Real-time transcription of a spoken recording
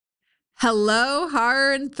Hello,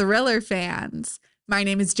 horror and thriller fans. My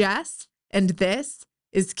name is Jess, and this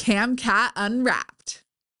is Cam Cat Unwrapped.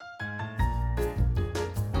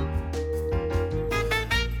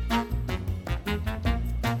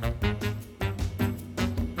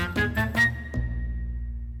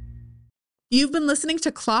 You've been listening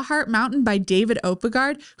to Clawheart Mountain by David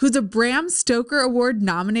Oppegaard, who's a Bram Stoker Award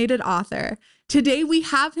nominated author. Today we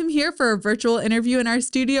have him here for a virtual interview in our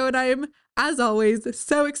studio, and I'm, as always,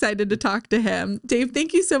 so excited to talk to him. Dave,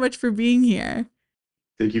 thank you so much for being here.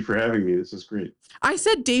 Thank you for having me. This is great. I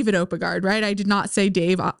said David Oppegaard, right? I did not say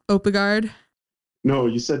Dave Oppegaard. No,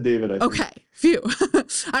 you said David. I think. Okay, phew.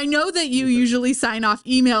 I know that you usually sign off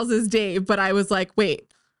emails as Dave, but I was like, wait.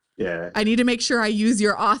 Yeah. I need to make sure I use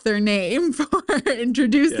your author name for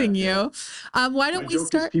introducing you. Why don't we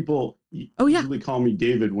start? People usually call me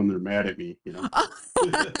David when they're mad at me, you know.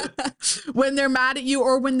 When they're mad at you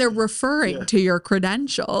or when they're referring to your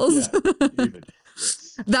credentials. Yeah, David.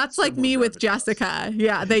 That's like me with Jessica.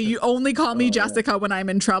 Yeah, they only call me Jessica when I'm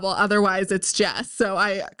in trouble. Otherwise, it's Jess. So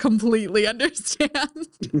I completely understand.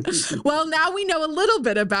 Well, now we know a little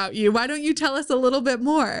bit about you. Why don't you tell us a little bit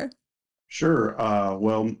more? Sure. I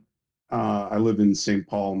live in St.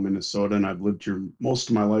 Paul, Minnesota, and I've lived here most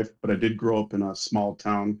of my life, but I did grow up in a small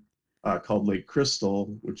town called Lake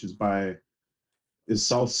Crystal, which is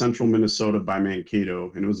south central Minnesota by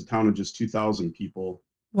Mankato, and it was a town of just 2,000 people.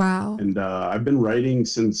 Wow. And I've been writing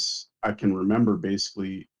since I can remember,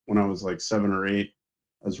 basically when I was like 7 or 8.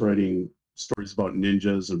 I was writing stories about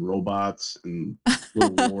ninjas and robots and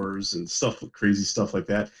world wars and stuff, crazy stuff like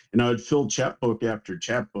that. And I would fill chapbook after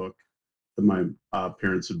chapbook that my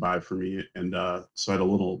parents would buy for me. And so I had a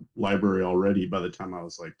little library already by the time I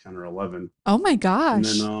was like 10 or 11. Oh my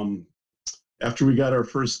gosh. And then after we got our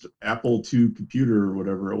first Apple II computer or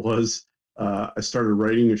whatever it was, I started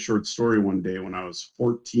writing a short story one day when I was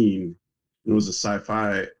 14. It was a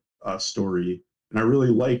sci-fi story, and I really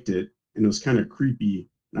liked it, and it was kind of creepy.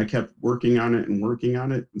 And I kept working on it,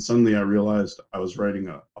 and suddenly I realized I was writing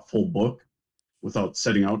a full book without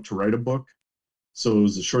setting out to write a book. So it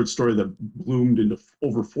was a short story that bloomed into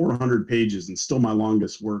over 400 pages, and still my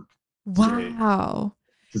longest work. Wow.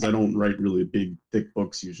 Because I don't write really big, thick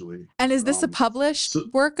books usually. And is this a published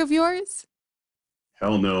work of yours?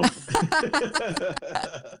 Hell no.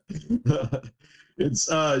 It's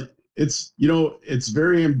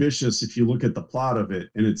very ambitious if you look at the plot of it,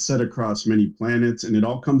 and it's set across many planets, and it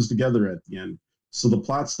all comes together at the end. So the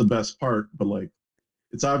plot's the best part, but like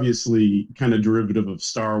it's obviously kind of derivative of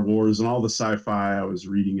Star Wars and all the sci-fi I was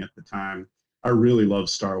reading at the time. I really love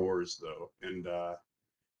Star Wars though, and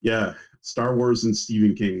Star Wars and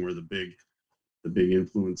Stephen King were the big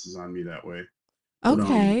influences on me that way.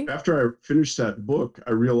 Okay. But, after I finished that book,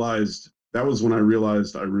 I realized I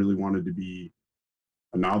really wanted to be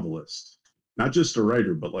a novelist, not just a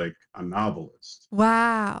writer, but like a novelist.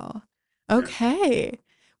 Wow. Okay. Yeah.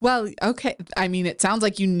 Well, okay. I mean, it sounds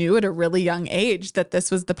like you knew at a really young age that this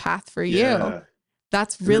was the path for you. Yeah.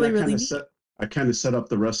 That's really, really neat. I kind of set up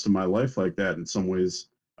the rest of my life like that in some ways.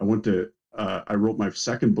 I wrote my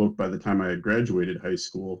second book by the time I had graduated high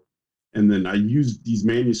school. And then I used these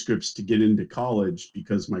manuscripts to get into college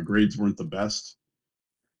because my grades weren't the best.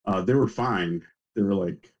 They were fine. They were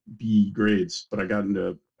like B grades, but I got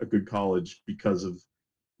into a good college because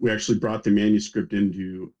we actually brought the manuscript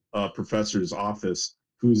into a professor's office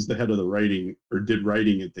who's the head of did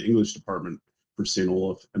writing at the English department for St.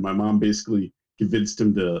 Olaf. And my mom basically convinced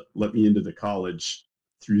him to let me into the college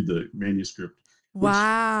through the manuscript.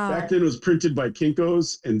 Wow. Back then it was printed by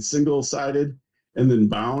Kinko's and single-sided and then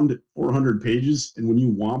bound 400 pages. And when you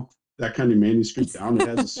womp that kind of manuscript down, it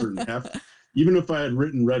has a certain heft. Even if I had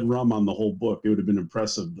written Red Rum on the whole book, it would have been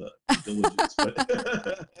impressive, the diligence.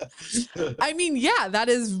 But I mean, yeah, that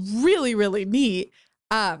is really, really neat.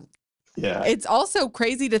 Yeah. It's also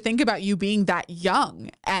crazy to think about you being that young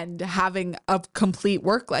and having a complete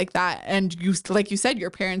work like that. And you, like you said, your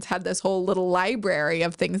parents had this whole little library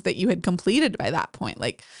of things that you had completed by that point.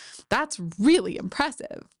 Like, that's really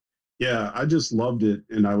impressive. Yeah, I just loved it,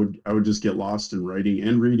 and I would just get lost in writing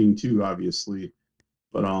and reading too, obviously.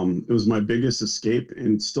 But it was my biggest escape,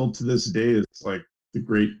 and still to this day, it's like the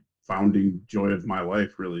great founding joy of my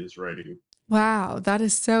life. Really, is writing. Wow, that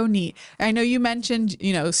is so neat. I know you mentioned,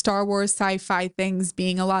 Star Wars sci-fi things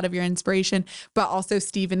being a lot of your inspiration, but also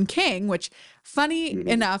Stephen King, which funny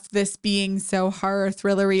enough, this being so horror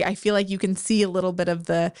thrillery, I feel like you can see a little bit of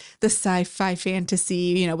the sci-fi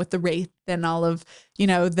fantasy, with the Wraith and all of,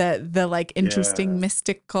 the like interesting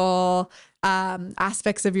mystical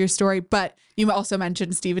aspects of your story. But you also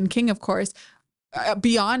mentioned Stephen King, of course.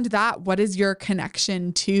 Beyond that, what is your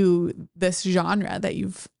connection to this genre that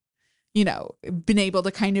you've been able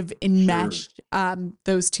to kind of Sure. enmesh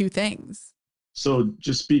those two things. So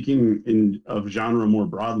just speaking of genre more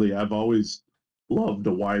broadly, I've always loved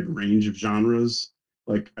a wide range of genres.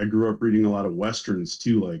 Like I grew up reading a lot of westerns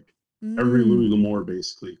too, like every Louis Mm. L'Amour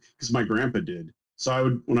basically, because my grandpa did.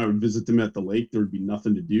 So when I would visit them at the lake, there would be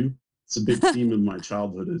nothing to do. It's a big theme of my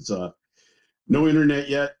childhood. Is no internet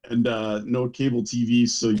yet and no cable TV,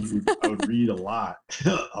 so I would read a lot,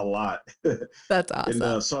 a lot. That's And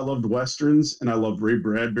awesome. so I loved westerns, and I loved Ray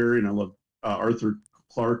Bradbury, and I loved Arthur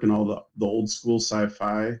Clarke and all the old school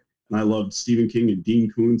sci-fi, and I loved Stephen King and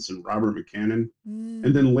Dean Koontz and Robert McCannon. And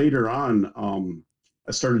Mm. then later on,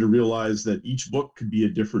 I started to realize that each book could be a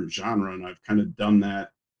different genre, and I've kind of done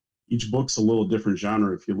that. Each book's a little different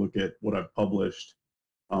genre if you look at what I've published.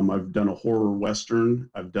 I've done a horror western.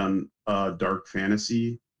 I've done dark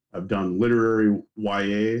fantasy. I've done literary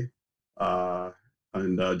YA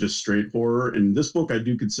and just straight horror. And this book I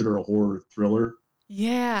do consider a horror thriller.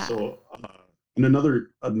 Yeah. So, and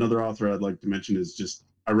another author I'd like to mention is just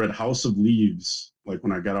I read House of Leaves like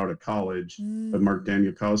when I got out of college by Mark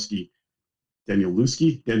Mm.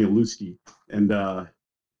 Danielewski, and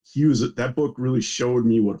he was that book really showed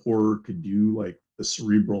me what horror could do, like the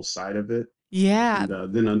cerebral side of it. Yeah.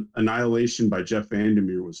 And then Annihilation by Jeff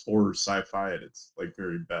Vandermeer was horror sci-fi at its like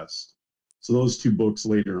very best. So those two books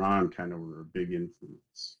later on kind of were a big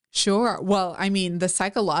influence. Sure. Well, I mean, the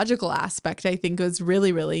psychological aspect I think was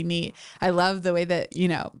really, really neat. I love the way that,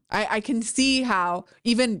 I can see how,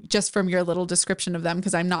 even just from your little description of them,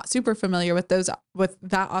 because I'm not super familiar with with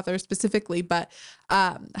that author specifically, but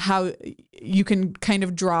how you can kind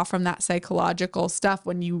of draw from that psychological stuff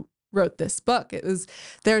when you wrote this book.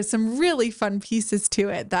 There's some really fun pieces to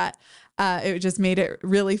it that it just made it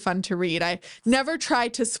really fun to read. I never try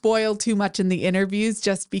to spoil too much in the interviews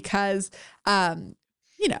just because,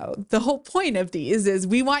 the whole point of these is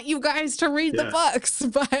we want you guys to read the Yeah, books,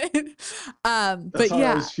 that's but how I yeah,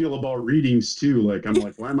 always feel about readings too. Like I'm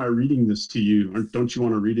like, why am I reading this to you? Don't you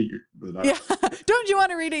want to read it? yeah. Don't you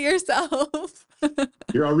want to read it yourself?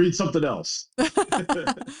 Here, I'll read something else.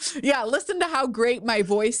 Yeah, listen to how great my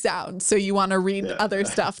voice sounds. So you want to read Yeah, other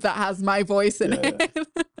stuff that has my voice in yeah, yeah, it.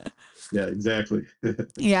 yeah, exactly.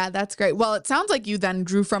 Yeah, that's great. Well, it sounds like you then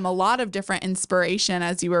drew from a lot of different inspiration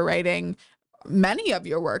as you were writing many of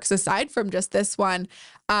your works, aside from just this one.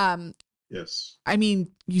 Um, Yes. I mean,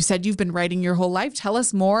 you said you've been writing your whole life. Tell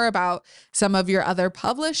us more about some of your other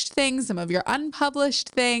published things, some of your unpublished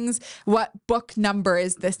things. What book number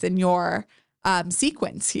is this in your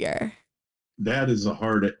sequence here? That is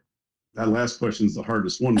that last question is the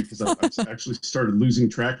hardest one because I've actually started losing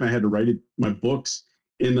track and I had to my books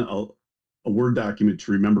in a Word document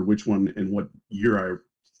to remember which one and what year I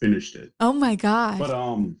finished it. Oh my But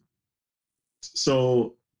gosh.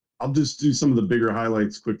 so I'll just do some of the bigger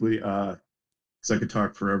highlights quickly because I could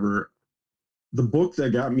talk forever. The book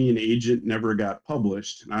that got me an agent never got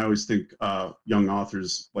published, and I always think young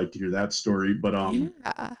authors like to hear that story. But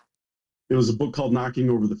Yeah. it was a book called Knocking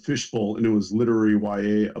Over the Fishbowl, and it was literary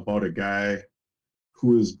YA about a guy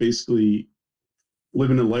who is basically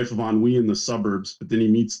living a life of ennui in the suburbs, but then he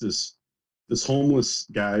meets this homeless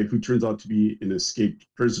guy who turns out to be an escaped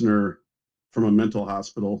prisoner from a mental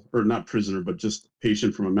hospital, or not prisoner, but just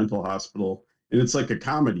patient from a mental hospital. And it's like a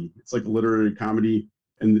comedy. It's like a literary comedy,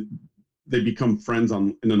 and they become friends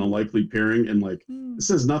in an unlikely pairing. And like Hmm. this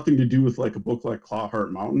has nothing to do with like a book like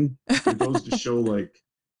Clawheart Mountain, but it goes to show like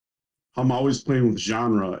how I'm always playing with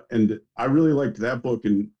genre. And I really liked that book,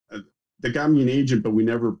 and that got me an agent, but we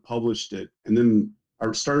never published it. And then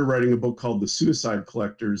I started writing a book called The Suicide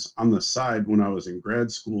Collectors on the side when I was in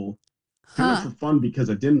grad school, kind of Huh. for fun because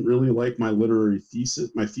I didn't really like my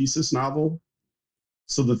thesis novel.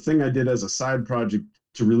 So the thing I did as a side project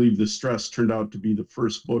to relieve the stress turned out to be the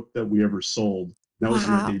first book that we ever sold. That was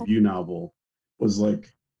my Wow. debut novel, was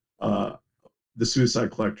like uh, The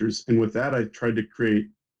Suicide Collectors. And with that, I tried to create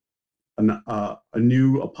a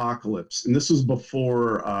new apocalypse. And this was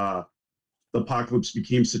before the apocalypse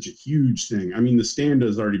became such a huge thing. I mean, the stand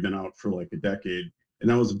has already been out for like a decade, and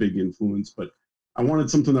that was a big influence. But I wanted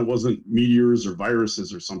something that wasn't meteors or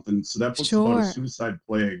viruses or something. So that book's about a Sure. suicide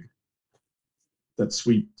plague that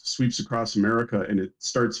sweeps across America, and it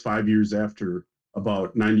starts 5 years after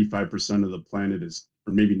about 95% of the planet is,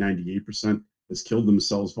 or maybe 98%, has killed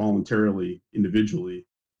themselves voluntarily, individually.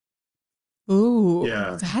 Ooh,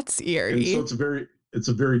 Yeah, that's and so eerie. it's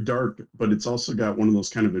a very dark, but it's also got one of those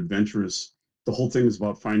kind of adventurous. The whole thing is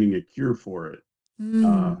about finding a cure for it,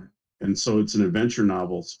 uh, Hmm. and so it's an adventure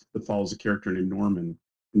novel that follows a character named Norman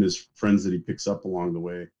and his friends that he picks up along the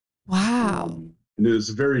way. Wow. And it was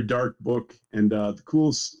a very dark book. And the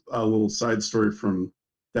coolest little side story from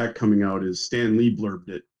that coming out is Stan Lee blurbed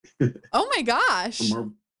it. Oh my gosh.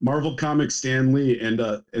 Marvel Comics Stan Lee, and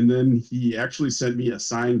then he actually sent me a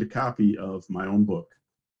signed copy of my own book.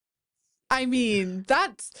 I mean,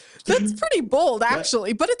 that's pretty bold That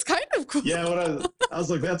actually, but it's kind of cool. yeah, when I was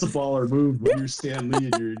like, that's a baller move when you're Stan Lee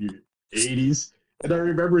in your 80s. And I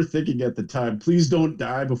remember thinking at the time, please don't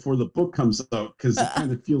die before the book comes out, because it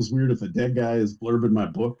kind of feels weird if a dead guy is blurbing my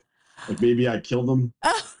book. Like maybe I killed him.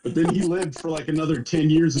 But then he lived for like another 10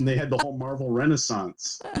 years and they had the whole Marvel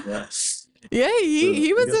Renaissance. Yeah. Yeah, So he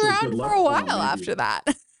I was guess it was good around for luck a for him, while maybe. after that.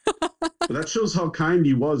 But that shows how kind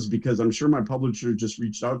he was, because I'm sure my publisher just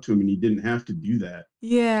reached out to him and he didn't have to do that.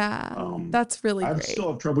 Yeah, Um, that's really I great.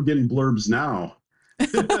 still have trouble getting blurbs now.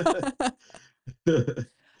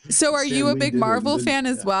 So are you Stan a Lee big did it, and Marvel then fan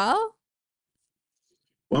as yeah. well?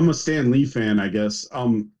 Well, I'm a Stan Lee fan, I guess. I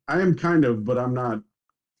am kind of, but I'm not.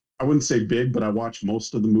 I wouldn't say big, but I watch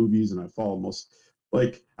most of the movies and I follow most.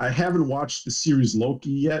 Like I haven't watched the series Loki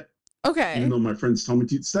yet, even Okay, though my friends tell me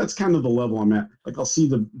to. So that's kind of the level I'm at. Like I'll see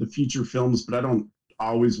the feature films, but I don't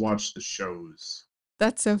always watch the shows.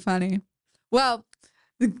 that's so funny. Well,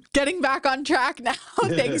 getting back on track now.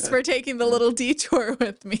 Thanks for taking the little detour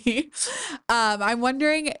with me. I'm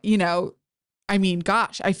wondering, I mean,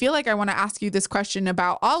 gosh, I feel like I want to ask you this question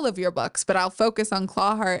about all of your books, but I'll focus on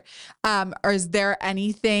Clawheart. Or is there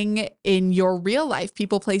anything in your real life,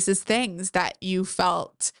 people, places, things that you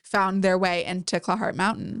felt found their way into Clawheart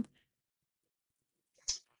Mountain?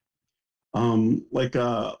 Like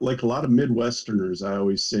a lot of Midwesterners, I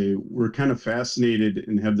always say we're kind of fascinated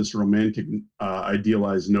and have this romantic,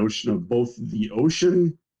 idealized notion of both the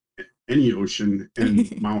ocean, any ocean,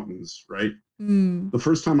 and mountains, right? Mm. The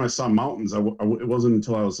first time I saw mountains, it wasn't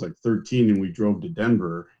until I was like 13 and we drove to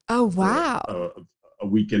Denver Oh, for wow. a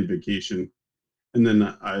weekend vacation. And then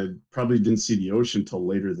I probably didn't see the ocean till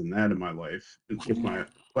later than that in my life. With my,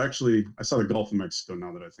 well, actually, I saw the Gulf of Mexico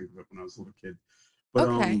now that I think of it when I was a little kid. But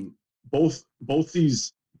Okay. both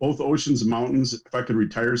oceans and mountains, if I could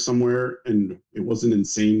retire somewhere and it wasn't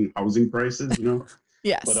insane housing prices, But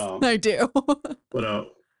Yes, I do.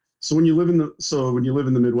 but so when you live in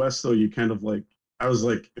the Midwest, though, you kind of like, I was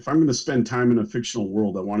like, if I'm going to spend time in a fictional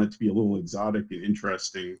world, I want it to be a little exotic and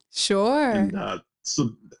interesting. Sure. And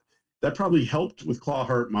so that probably helped with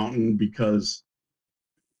Clawheart Mountain, because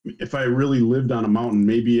if I really lived on a mountain,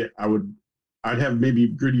 maybe I'd have maybe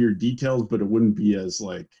grittier details, but it wouldn't be as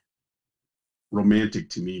like romantic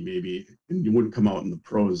to me, maybe, and it wouldn't come out in the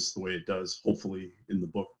prose the way it does, hopefully, in the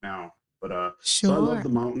book now. But so I love Sure. the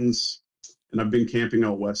mountains, and I've been camping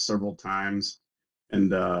out west several times,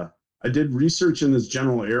 and I did research in this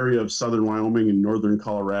general area of southern Wyoming and northern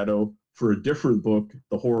Colorado for a different book,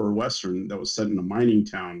 the horror western that was set in a mining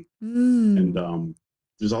town, and Mm.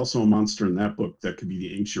 there's also a monster in that book that could be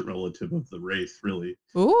the ancient relative of the wraith, really.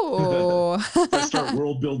 Ooh. If I start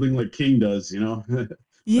world building like King does, but I don't.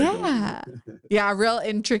 Yeah. Yeah, real But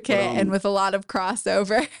intricate and with a lot of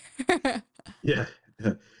crossover. yeah,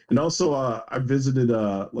 yeah. And also I visited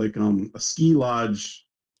like a ski lodge,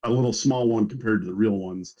 a little small one compared to the real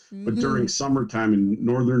ones. But during Mm. summertime in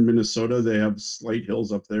northern Minnesota, they have slight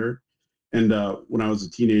hills up there. And when I was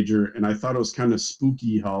a teenager, and I thought it was kind of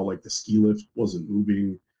spooky how like the ski lift wasn't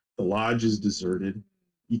moving, the lodge is deserted.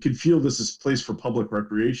 You could feel this is a place for public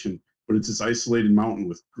recreation, but it's this isolated mountain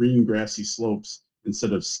with green grassy slopes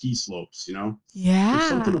instead of ski slopes. There's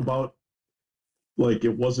something Yeah. about like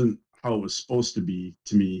it wasn't how it was supposed to be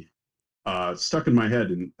to me, stuck in my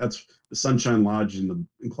head, and that's the Sunshine Lodge in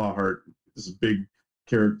Clawheart is a big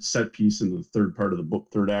character set piece in the third part of the book,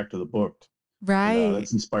 third act of the book, and Right.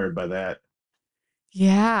 that's inspired by that.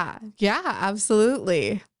 Yeah. Yeah,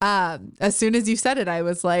 absolutely. As soon as you said it, I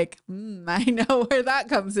was like, I know where that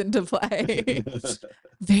comes into play.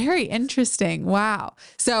 Very interesting. Wow.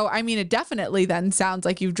 So, I mean, it definitely then sounds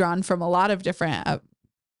like you've drawn from a lot of different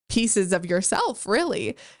pieces of yourself,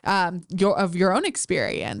 really, of your own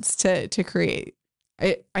experience to create.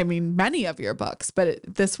 I mean, many of your books, but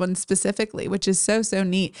this one specifically, which is so, so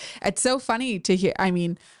neat. It's so funny to hear. I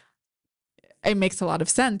mean, it makes a lot of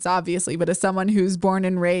sense, obviously, but as someone who's born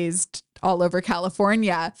and raised all over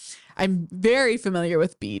California, I'm very familiar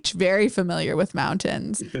with beach, very familiar with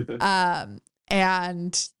mountains.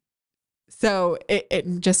 And so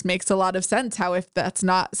it just makes a lot of sense how, if that's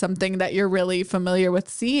not something that you're really familiar with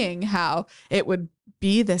seeing, how it would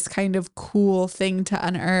be this kind of cool thing to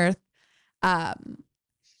unearth. Um,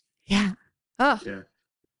 yeah. Oh, Yeah.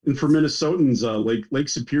 And for Minnesotans, Lake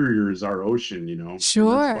Superior is our ocean, and that's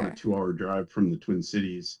about a sure. 2-hour drive from the Twin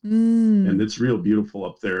Cities, and Mm, it's real beautiful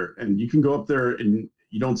up there. And you can go up there and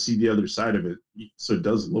you don't see the other side of it, so it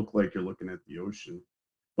does look like you're looking at the ocean.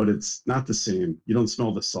 but it's not the same. You don't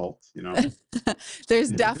smell the salt, you know? There's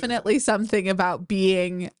definitely something about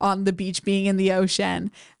being on the beach, being in the ocean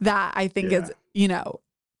that I think Yeah. is,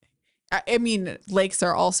 I mean, lakes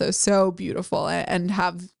are also so beautiful and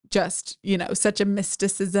have just, such a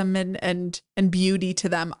mysticism and beauty to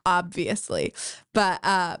them, obviously. But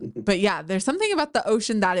yeah, there's something about the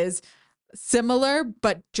ocean that is similar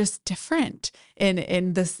but just different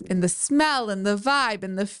in the smell and the vibe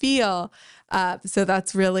and the feel. So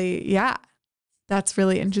that's really, yeah, that's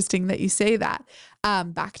really interesting that you say that.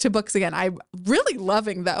 Back to books again. I'm really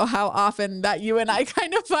loving, though, how often that you and I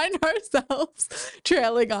kind of find ourselves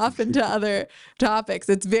trailing off into other topics.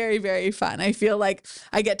 It's very, very fun. I feel like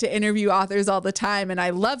I get to interview authors all the time, and I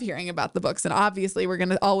love hearing about the books. And obviously, we're going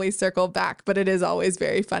to always circle back, but it is always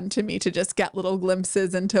very fun to me to just get little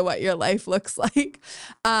glimpses into what your life looks like.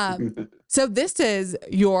 So this is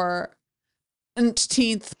your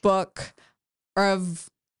 19th book of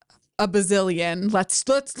a bazillion. Let's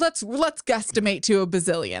guesstimate to a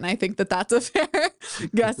bazillion. I think that that's a fair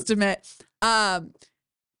guesstimate.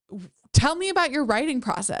 Tell me about your writing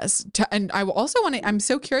process. And I also I'm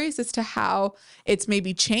so curious as to how it's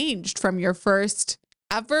maybe changed from your first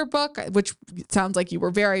ever book, which sounds like you were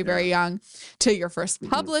very, very Yeah. young, to your first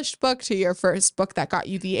published book, to your first book that got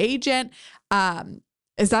you the agent.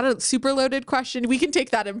 Is that a super loaded question? We can take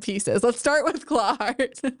that in pieces. Let's start with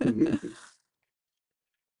Clawheart.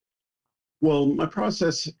 Well, my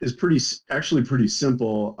process is actually pretty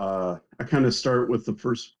simple. I kind of start with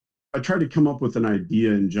I try to come up with an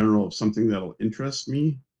idea in general of something that'll interest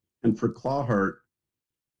me. And for Clawheart,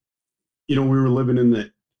 we were living in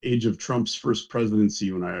the age of Trump's first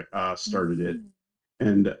presidency when I started it. Mm.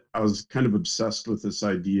 And I was kind of obsessed with this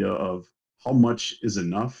idea of how much is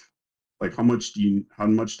enough? Like, how much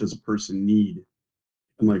does a person need?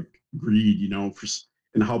 And like greed,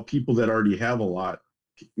 and how people that already have a lot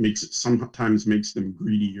sometimes makes them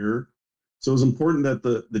greedier. So it was important that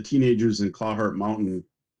the teenagers in Clawheart Mountain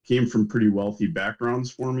came from pretty wealthy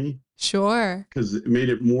backgrounds for me, Sure. because it made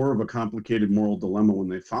it more of a complicated moral dilemma when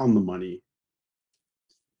they found the money,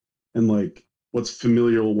 and like what's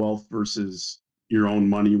familial wealth versus your own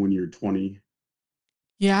money when you're 20,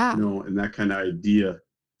 Yeah. and that kind of idea.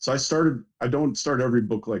 So I don't start every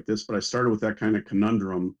book like this, but I started with that kind of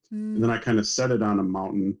conundrum, and then Mm. I kind of set it on a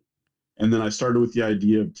mountain. And then I started with the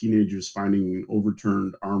idea of teenagers finding an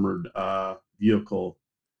overturned armored vehicle.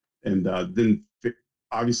 And then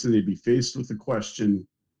obviously they'd be faced with the question,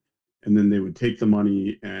 and then they would take the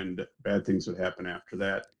money, and bad things would happen after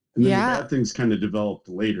that. And then the Yeah. bad things kind of developed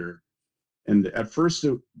later. And at first,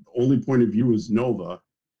 the only point of view was Nova.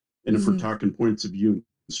 And if we're Mhm. talking points of view and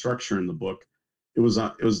structure in the book, it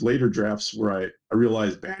was later drafts where I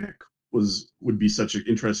realized Bannock would be such an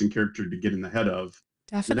interesting character to get in the head of.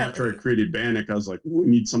 And after I Definitely. created Bannock, I was like, we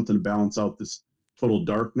need something to balance out this total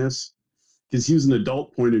darkness, because he was an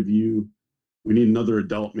adult point of view. We need another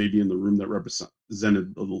adult maybe in the room that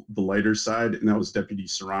represented the lighter side, and that was Deputy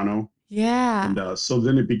Serrano. Yeah. And so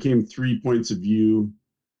then it became 3 points of view.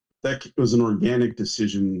 That was an organic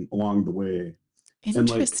decision along the way. And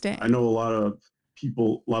like, I Interesting. know a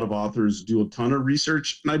lot of authors do a ton of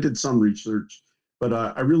research, and I did some research, but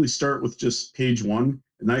I really start with just page one,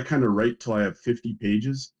 and I kind of write till I have 50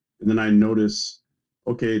 pages, and then I notice,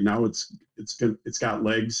 okay, now it's got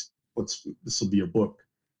legs. This will be a book,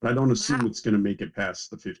 but I don't assume Wow. it's going to make it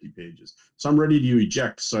past the 50 pages. So I'm ready to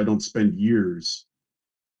eject, so I don't spend years,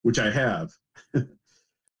 which I have.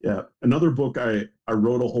 Yeah, another book, I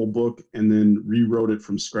wrote a whole book and then rewrote it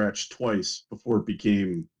from scratch twice before it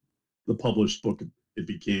became the published book it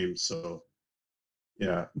became. So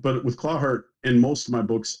yeah, but with Clawheart and most of my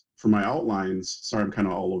books for my outlines, sorry, I'm kind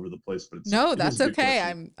of all over the place, but No, it is that's a good okay.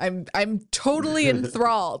 question. I'm totally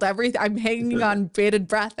enthralled. I'm hanging on bated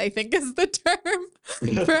breath, I think is the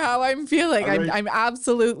term for how I'm feeling. All right. I'm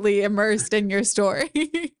absolutely immersed in your story.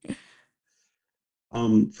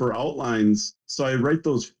 For outlines, so I write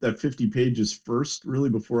that 50 pages first, really,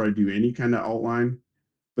 before I do any kind of outline.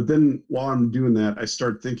 But then while I'm doing that, I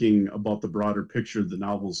start thinking about the broader picture of the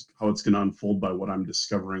novels, how it's going to unfold by what I'm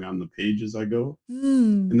discovering on the page as I go.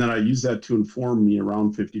 Hmm. And then I use that to inform me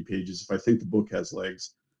around 50 pages, if I think the book has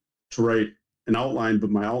legs, to write an outline. But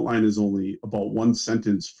my outline is only about one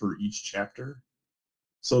sentence for each chapter.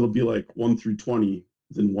 So it'll be like 1 through 20,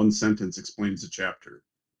 then one sentence explains the chapter.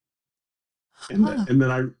 Huh. And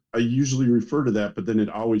then I usually refer to that, but then it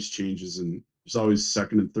always changes, and there's always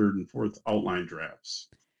second and third and fourth outline drafts,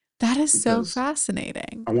 That is so because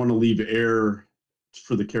fascinating. I want to leave air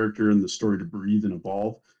for the character and the story to breathe and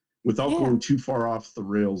evolve without Yeah. going too far off the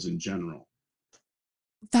rails in general.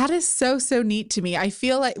 That is so, so neat to me. I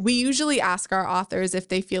feel like we usually ask our authors if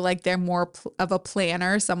they feel like they're more of a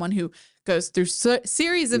planner, someone who goes through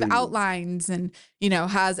series of Mm, outlines and,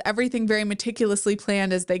 has everything very meticulously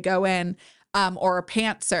planned as they go in, or a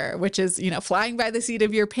pantser, which is, flying by the seat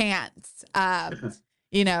of your pants.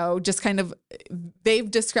 Just kind of,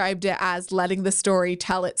 they've described it as letting the story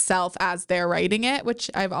tell itself as they're writing it,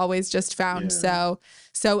 which I've always just found yeah. so,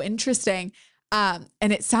 so interesting. And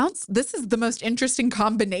this is the most interesting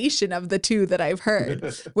combination of the two that I've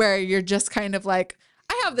heard, where you're just kind of like,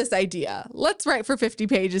 I have this idea. Let's write for 50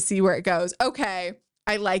 pages, see where it goes. Okay,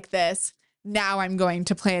 I like this. Now I'm going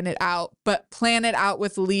to plan it out, but plan it out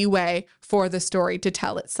with leeway for the story to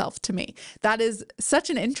tell itself to me. That is such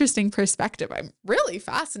an interesting perspective. I'm really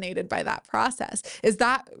fascinated by that process.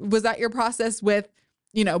 Was that your process with,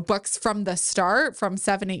 books from the start, from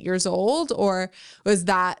 7, 8 years old, or was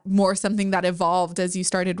that more something that evolved as you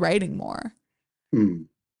started writing more? Hmm.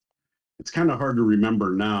 It's kind of hard to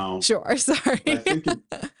remember now, Sure, but sorry.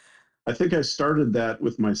 I think I started that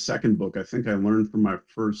with my second book. I think I learned from my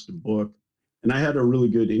first book, and I had a really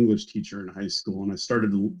good English teacher in high school, and I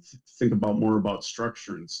started to think about more about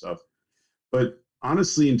structure and stuff. But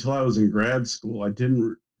honestly, until I was in grad school, I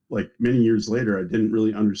didn't like many years later, I didn't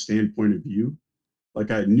really understand point of view.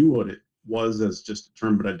 Like I knew what it was as just a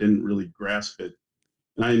term, but I didn't really grasp it.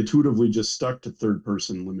 And I intuitively just stuck to third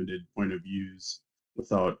person limited point of views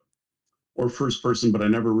without or first person, but I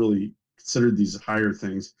never really considered these higher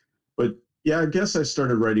things. But yeah, I guess I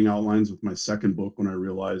started writing outlines with my second book when I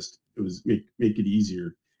realized it was make it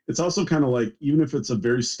easier. It's also kind of like even if it's a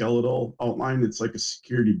very skeletal outline, it's like a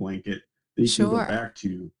security blanket that you can go Sure. back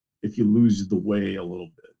to if you lose the way a little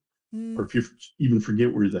bit, or Mm. if you even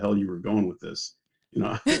forget where the hell you were going with this. You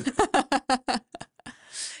know,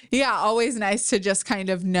 Yeah, always nice to just kind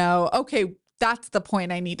of know, okay, that's the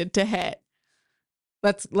point I needed to hit.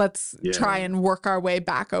 Let's try yeah. and work our way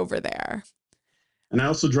back over there. And I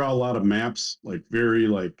also draw a lot of maps, like very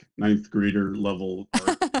like ninth grader level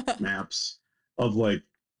art maps of way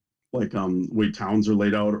towns are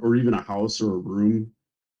laid out, or even a house or a room.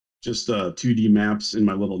 Just 2D maps in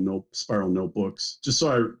my little spiral notebooks, just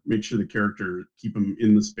so I make sure the character keep them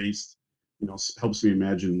in the space. Helps me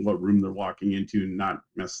imagine what room they're walking into and not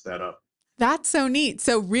mess that up. That's so neat.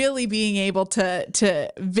 So really being able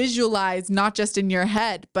to visualize not just in your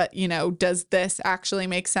head, but does this actually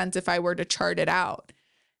make sense if I were to chart it out?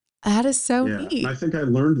 That is so Yeah, and I neat. think I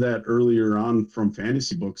learned that earlier on from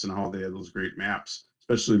fantasy books and how they have those great maps,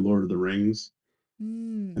 especially Lord of the Rings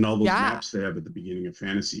and all those Yeah. maps they have at the beginning of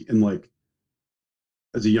fantasy. And like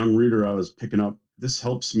as a young reader, I was picking up this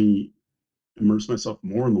helps me immerse myself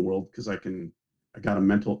more in the world because I got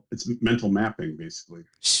it's mental mapping basically.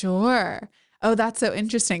 Sure. Oh, that's so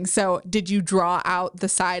interesting. So, did you draw out the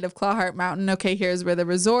side of Clawheart Mountain? Okay, here's where the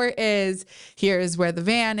resort is. Here's where the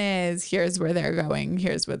van is. Here's where they're going.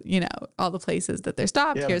 Here's where, all the places that they're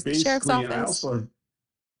stopped. Yeah, Here's the sheriff's basically, and office.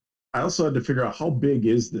 I also had to figure out how big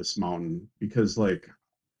is this mountain because like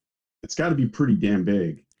it's got to be pretty damn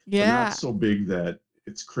big, but not Yeah. so big that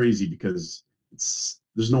it's crazy because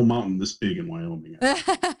there's no mountain this big in Wyoming. I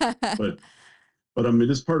don't think. But it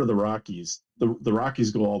is part of the Rockies. The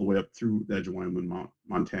Rockies go all the way up through the edge of Wyoming,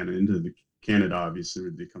 Montana, into the Canada. Obviously,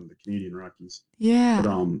 would become the Canadian Rockies. But Yeah.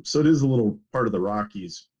 so it is a little part of the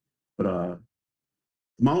Rockies. But the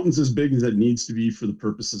mountain's as big as it needs to be for the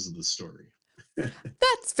purposes of the story.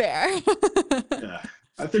 That's fair. Yeah,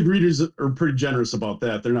 I think readers are pretty generous about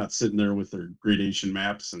that. They're not sitting there with their gradation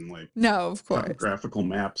maps and like No, of course. topographical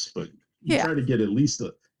maps, but you Yeah. try to get at least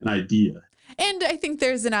an idea. And I think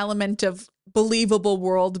there's an element of believable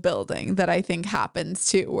world building that I think happens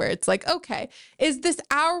too, where it's like, okay, is this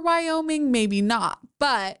our Wyoming? Maybe not,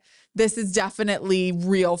 but this is definitely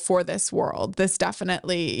real for this world. This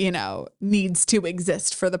definitely, needs to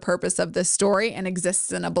exist for the purpose of this story and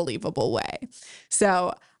exists in a believable way.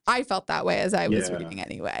 So I felt that way as I was Yeah, reading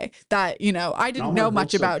anyway, that, I and all didn't my know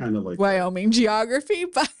much books are about kind of like that. Wyoming geography,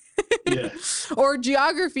 but Yeah. or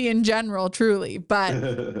geography in general, truly. But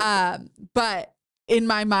in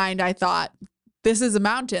my mind, I thought this is a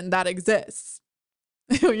mountain that exists.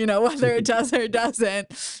 Whether it does or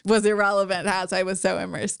doesn't was irrelevant as I was so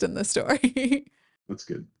immersed in the story. That's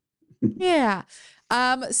good. Yeah.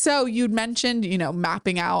 So you'd mentioned,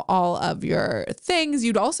 mapping out all of your things.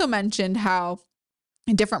 You'd also mentioned how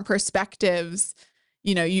different perspectives,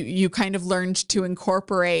 you kind of learned to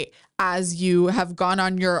incorporate as you have gone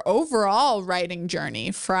on your overall writing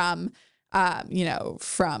journey from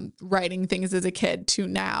writing things as a kid to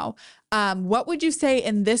now. What would you say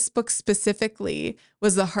in this book specifically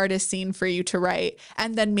was the hardest scene for you to write?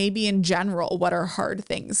 And then maybe in general, what are hard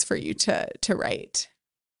things for you to write?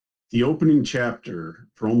 the opening chapter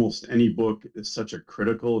for almost any book is such a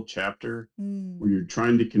critical chapter Mm. where you're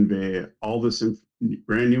trying to convey all this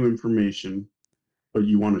brand new information, but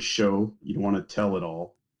you want to show, you don't want to tell it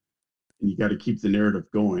all, and you got to keep the narrative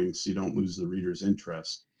going so you don't lose the reader's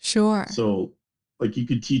interest. Sure. So, like, you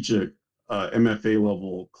could teach a MFA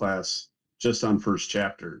level class just on first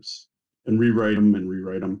chapters and rewrite them and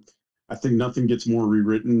rewrite them. I think nothing gets more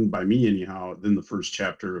rewritten by me, anyhow, than the first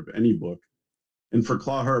chapter of any book. And for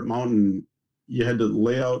Clawheart Mountain, you had to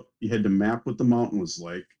lay out, you had to map what the mountain was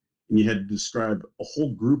like, and you had to describe a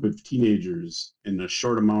whole group of teenagers in a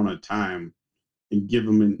short amount of time and give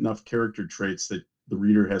them enough character traits that the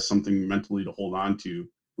reader has something mentally to hold on to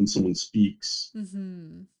when someone speaks.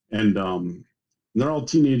 Mm-hmm. And they're all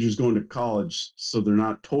teenagers going to college, so they're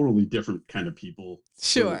not totally different kind of people.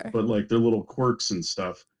 Sure. But like their little quirks and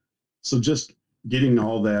stuff. So just getting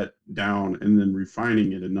all that down and then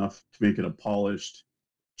refining it enough to make it a polished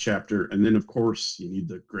chapter. And then, of course, you need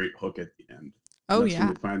the great hook at the end. Oh, that's yeah.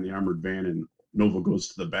 when they find the armored van and Nova goes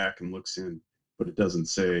to the back and looks in, but it doesn't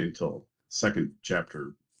say until second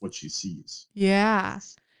chapter what she sees. Yeah.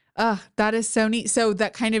 That is so neat. So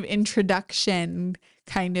that kind of introduction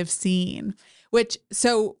kind of scene, which,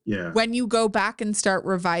 so Yeah. when you go back and start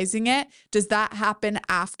revising it, does that happen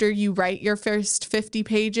after you write your first 50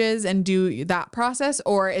 pages and do that process?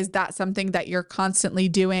 Or is that something that you're constantly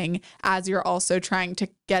doing as you're also trying to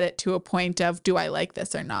get it to a point of, do I like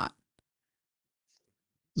this or not?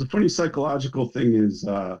 The funny psychological thing is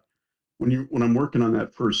when I'm working on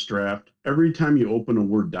that first draft, every time you open a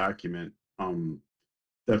Word document,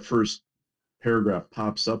 that first paragraph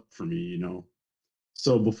pops up for me, you know.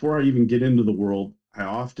 So before I even get into the world, I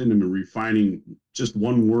often am refining just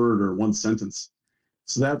one word or one sentence.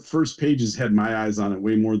 So that first page has had my eyes on it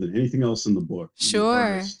way more than anything else in the book. Sure.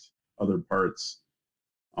 Artist, other parts.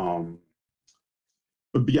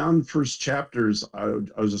 But beyond the first chapters, I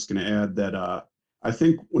was just going to add that I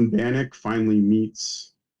think when Bannock finally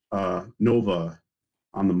meets Nova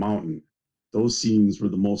on the mountain, those scenes were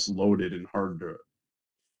the most loaded and hard to,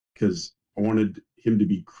 because I wanted him to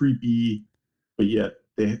be creepy, but yet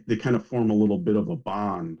they kind of form a little bit of a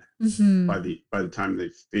bond Mm-hmm. by the time they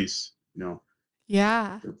face, you know,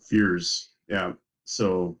 Yeah. their fears. Yeah.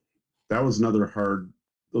 So that was another hard,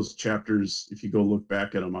 those chapters, if you go look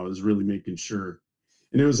back at them, I was really making sure.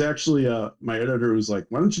 And it was actually my editor was like,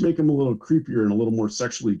 why don't you make them a little creepier and a little more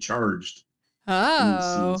sexually charged in these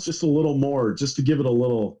Oh. scenes? Just a little more, just to give it a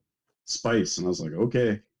little spice. And I was like,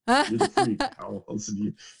 okay, you're the freak. I'll listen to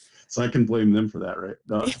you. So I can blame them for that, right?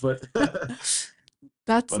 No, but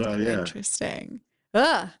That's but so yeah. interesting.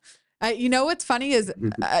 You know what's funny is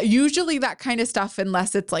usually that kind of stuff,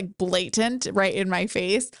 unless it's like blatant right in my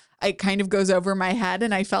face, it kind of goes over my head,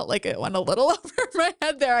 and I felt like it went a little over my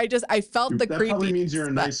head there. I felt the That creepy. probably means you're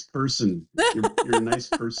a nice person. You're a nice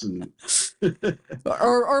person.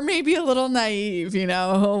 or maybe a little naive, you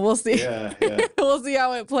know. We'll see. Yeah. We'll see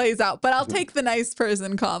how it plays out. But I'll take the nice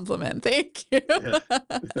person compliment. Thank you.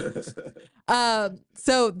 Yeah.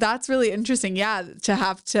 So that's really interesting. Yeah, to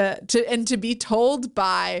have to be told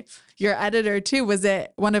by your editor too. Was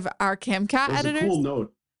it one of our CamCat It was editors? a cool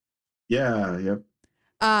note. Yeah. Yep.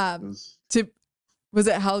 Was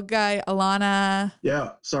it Helga, Alana?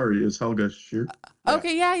 Yeah. Sorry, it was Helga Shear. Yeah.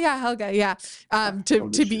 Okay. Yeah. Helga. Yeah.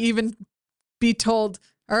 To be told,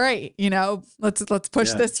 all right, you know, let's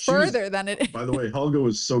push this further than it. By the way, Helga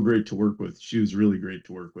was so great to work with. She was really great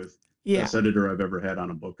to work with. Yeah. Best editor I've ever had on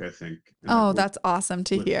a book, I think. And that's awesome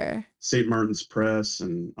to hear. St. Martin's Press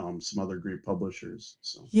and some other great publishers.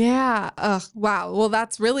 So. Yeah. Wow. Well,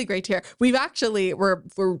 that's really great to hear.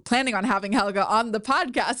 We're planning on having Helga on the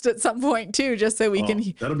podcast at some point too, just so we can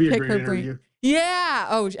that'll be a pick great her interview. brain. Yeah.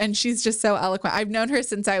 Oh, and she's just so eloquent. I've known her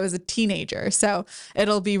since I was a teenager, so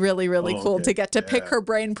it'll be really, really cool to get to pick her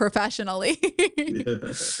brain professionally.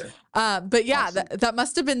 But yeah, awesome. that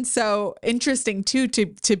must have been so interesting too,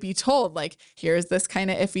 to be told, like, here's this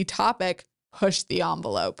kind of iffy topic, push the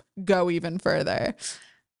envelope, go even further.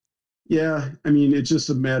 Yeah. I mean, it's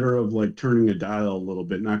just a matter of like turning a dial a little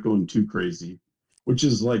bit, not going too crazy, which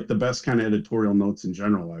is like the best kind of editorial notes in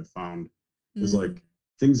general I've found is like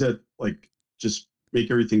things that like just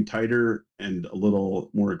make everything tighter and a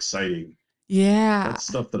little more exciting. Yeah. That's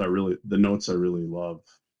stuff that the notes I really love.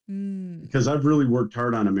 Because I've really worked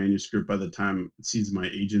hard on a manuscript by the time it sees my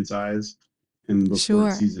agent's eyes and before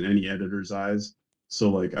it sees in any editor's eyes. So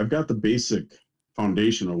like I've got the basic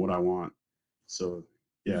foundation of what I want. So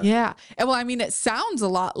yeah. Yeah. And well, I mean, it sounds a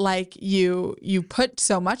lot like you put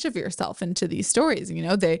so much of yourself into these stories. You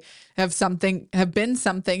know, they have been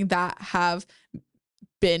something that have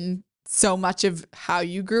been so much of how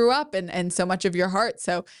you grew up and so much of your heart.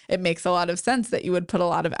 So it makes a lot of sense that you would put a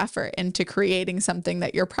lot of effort into creating something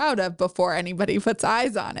that you're proud of before anybody puts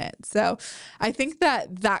eyes on it. So I think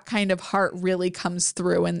that kind of heart really comes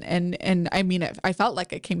through. And I mean, I felt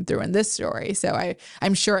like it came through in this story. So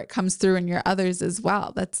I'm sure it comes through in your others as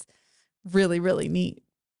well. That's really, really neat.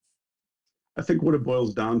 I think what it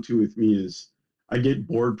boils down to with me is I get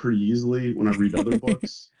bored pretty easily when I read other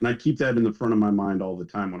books, and I keep that in the front of my mind all the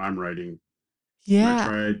time when I'm writing. And I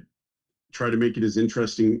Yeah. try to make it as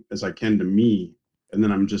interesting as I can to me, and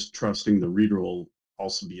then I'm just trusting the reader will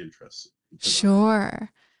also be interested because I am. Sure.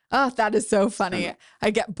 Oh, that is so It's kind funny.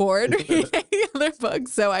 I get bored of reading other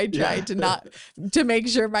books, so I try yeah, to not to make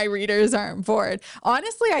sure my readers aren't bored.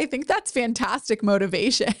 Honestly, I think that's fantastic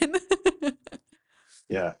motivation. yeah,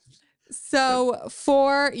 yeah. So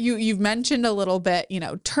for you, you've mentioned a little bit,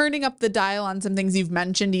 turning up the dial on some things. You've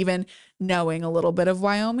mentioned even knowing a little bit of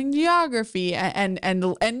Wyoming geography and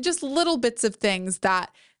just little bits of things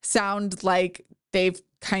that sound like they've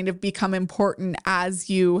kind of become important as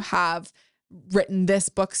you have written this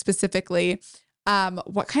book specifically.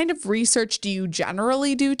 What kind of research do you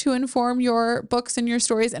generally do to inform your books and your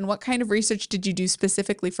stories? And what kind of research did you do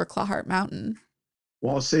specifically for Clawheart Mountain?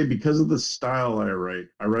 Well, I'll say because of the style I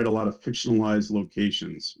write a lot of fictionalized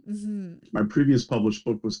locations. Hmm. My previous published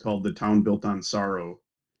book was called The Town Built on Sorrow,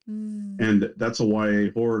 and that's a YA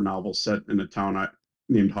horror novel set in a town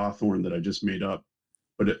named Hawthorne that I just made up.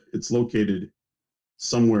 But it's located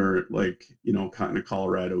somewhere like, kind of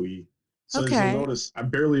Colorado-y. So as you'll Okay. notice, I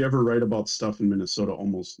barely ever write about stuff in Minnesota,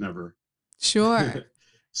 almost never. Sure.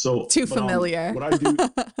 So, Too but familiar. what I do,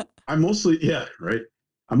 I mostly, yeah, right.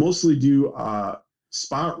 I mostly do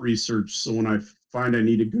spot research. So when I find I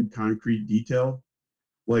need a good concrete detail,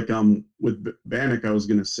 like with Bannock, I was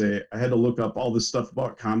gonna say I had to look up all this stuff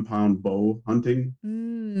about compound bow hunting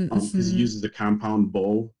because he Mm-hmm. uses a compound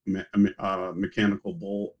bow,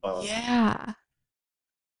 mechanical Yeah.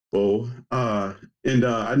 bow, and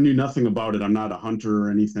I knew nothing about it. I'm not a hunter or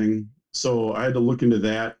anything, so I had to look into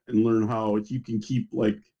that and learn how you can keep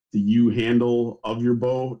like the U handle of your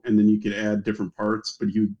bow, and then you could add different parts,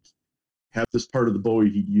 but you have this part of the bow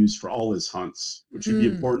he'd use for all his hunts, which would be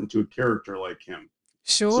Mm. important to a character like him.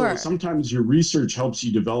 So Sure. sometimes your research helps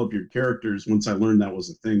you develop your characters. Once I learned that was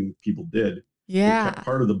a thing people did, they kept Yeah.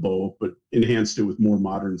 part of the bow, but enhanced it with more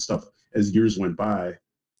modern stuff as years went by.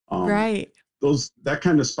 Um, Right. that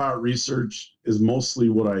kind of spot research is mostly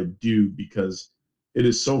what I do because it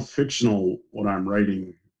is so fictional what I'm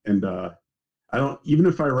writing, and I don't even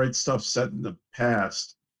if I write stuff set in the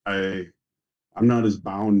past, I I'm not as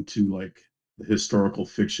bound to like the historical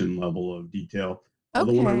fiction level of detail.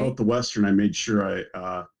 Although when I wrote Okay. the Western, I made sure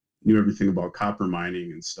I knew everything about copper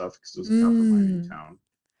mining and stuff because it was a copper mining Mm. town,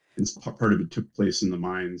 and part of it took place in the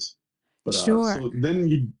mines. But Sure. so then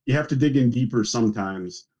you have to dig in deeper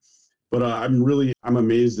sometimes. But I'm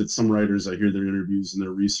amazed at some writers. I hear their interviews and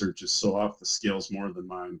their research is so off the scales more than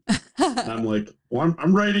mine, and I'm like, well,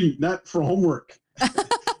 I'm writing not for homework. you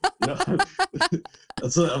know,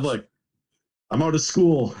 that's what I'm like. I'm out of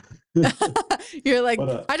school. You're like,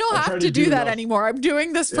 But I don't I have try to to do do that enough. anymore. I'm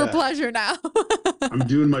doing this for Yeah, pleasure now. I'm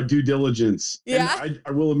doing my due diligence, and Yeah.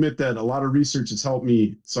 I will admit that a lot of research has helped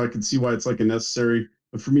me, so I can see why it's like a necessary.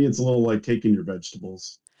 But for me, it's a little like taking your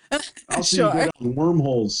vegetables. Also, you go Sure. down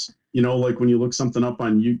wormholes. Like when you look something up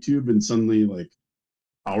on YouTube, and suddenly like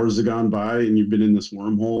hours have gone by, and you've been in this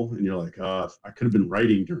wormhole, and you're like, I could have been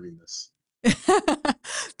writing during this,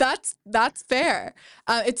 That's fair.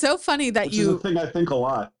 It's so funny that which is a you thing I think a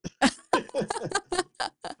lot.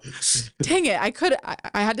 dang it.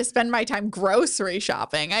 I had to spend my time grocery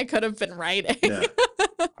shopping. I could have been writing. Yeah,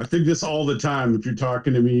 I think this all the time. If you're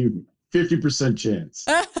talking to me, 50% chance.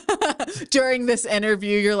 During this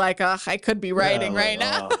interview, you're like, ugh, I could be Yeah, writing like right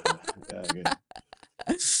now. yeah, okay.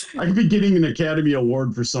 I could be getting an Academy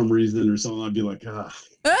Award for some reason or something. I'd be like,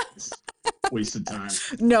 wasted time.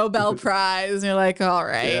 Nobel Prize. And you're like, all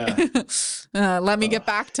right, Yeah, let me uh, get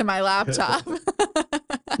back to my laptop.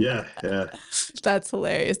 yeah, yeah. That's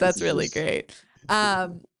hilarious. This That's is really just great.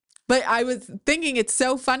 Um, but I was thinking it's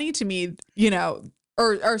so funny to me,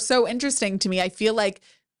 or so interesting to me. I feel like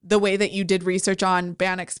the way that you did research on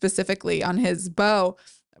Bannock specifically on his bow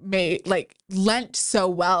made like lent so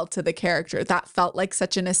well to the character. That felt like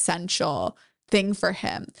such an essential thing for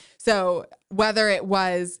him. So whether it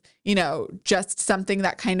was, just something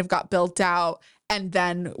that kind of got built out and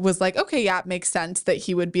then was like, okay, yeah, it makes sense that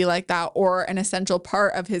he would be like that, or an essential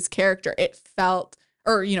part of his character. It felt,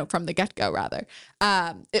 or, from the get go, rather,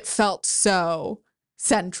 it felt so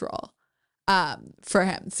central for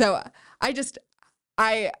him. So I just,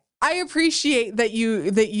 I I appreciate that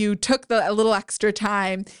you took a little extra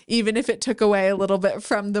time, even if it took away a little bit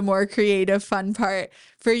from the more creative, fun part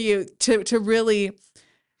for you to really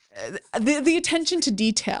the attention to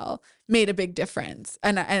detail made a big difference,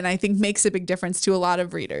 and I think makes a big difference to a lot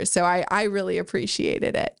of readers. So I really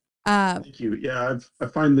appreciated it. Thank you. Yeah, I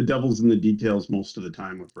find the devil's in the details most of the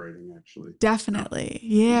time with writing, actually. Definitely,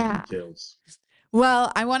 Those yeah. details.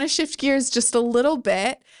 Well, I want to shift gears just a little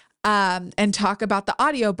bit and talk about the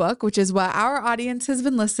audiobook, which is what our audience has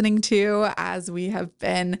been listening to as we have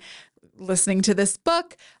been listening to this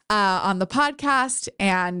book on the podcast.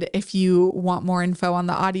 And if you want more info on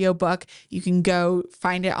the audiobook, you can go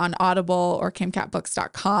find it on Audible or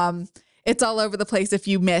camcatbooks.com. It's all over the place if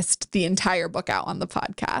you missed the entire book out on the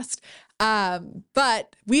podcast.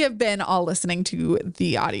 But we have been all listening to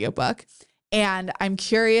the audiobook. And I'm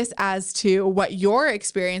curious as to what your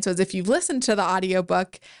experience was. If you've listened to the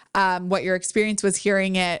audiobook, what your experience was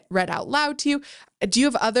hearing it read out loud to you. Do you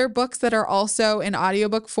have other books that are also in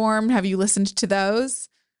audiobook form? Have you listened to those?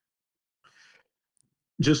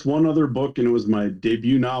 Just one other book, and it was my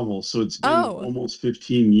debut novel. So it's been Oh, almost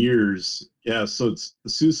 15 years. Yeah, so it's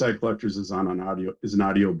The Suicide Collectors is on an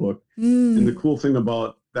audio book. And the mm. cool thing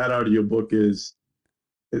about that audiobook is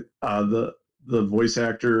the voice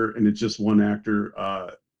actor, and it's just one actor.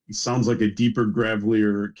 He sounds like a deeper,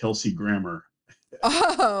 gravelier Kelsey Grammer.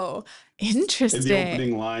 Oh, And the interesting.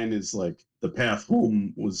 opening line is like, "The path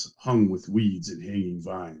home was hung with weeds and hanging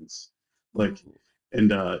vines." Like, Ooh.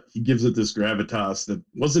 and he gives it this gravitas that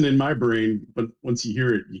wasn't in my brain, but once you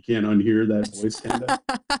hear it, you can't unhear that voice, kind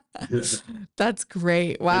of. That's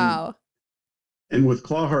great. and Wow. and with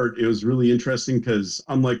Clawheart, it was really interesting because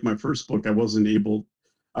unlike my first book, I was able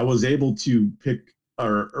to pick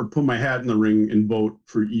or put my hat in the ring and vote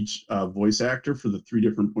for each voice actor for the three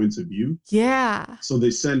different points of view. Yeah. So they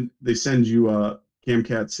send you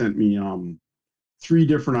Camcat sent me three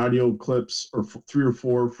different audio clips or three or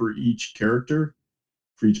four for each character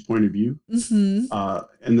for each point of view. Hmm.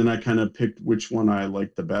 And then I kind of picked which one I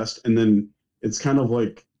liked the best. And then it's kind of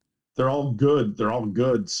like they're all good. They're all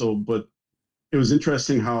good. So, but it was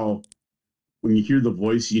interesting how when you hear the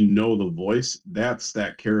voice, you know the voice. That's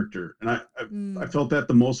that character. And I Mm. felt that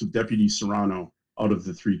the most with Deputy Serrano out of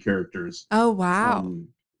the three characters. Oh, wow. Um,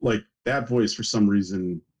 like that voice for some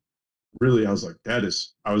reason really, I was like,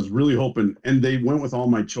 I was really hoping, and they went with all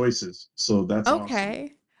my choices. So that's awesome.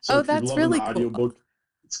 Okay. So Oh, if you're that's loving the really cool. audiobook,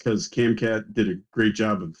 it's because Camcat did a great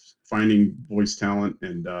job of finding voice talent,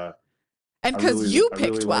 and And because you I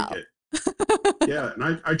really picked like well. it. Yeah,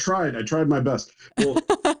 and I tried my best. Well,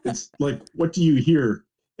 it's like, what do you hear?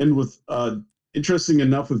 And with interesting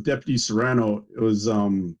enough with Deputy Serrano, it was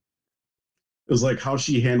like how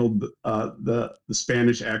she handled the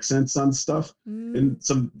Spanish accents on stuff, Mm. and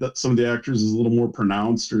some of the actors is a little more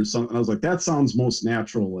pronounced or something. I was like, that sounds most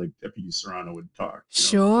natural, like Deputy Serrano would talk,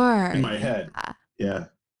 Sure. in my head. Yeah. Yeah,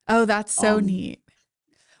 Oh, that's so um, neat.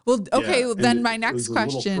 Well, okay. yeah, Well, and then my it next was a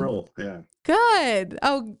little question. thrill. Yeah, Good.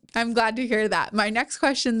 Oh, I'm glad to hear that. My next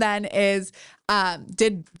question then is,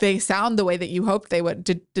 did they sound the way that you hoped they would?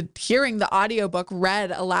 Did hearing the audiobook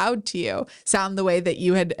read aloud to you sound the way that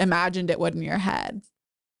you had imagined it would in your head?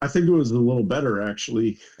 I think it was a little better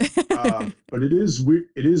actually. But it is weird.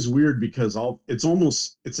 It is weird because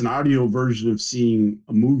it's an audio version of seeing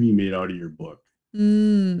a movie made out of your book.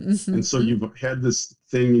 And so Mm-hmm. you've had this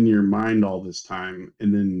thing in your mind all this time,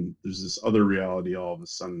 and then there's this other reality all of a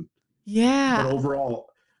sudden. But Yeah. overall,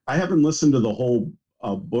 I haven't listened to the whole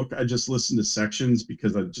book. I just listened to sections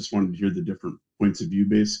because I just wanted to hear the different points of view,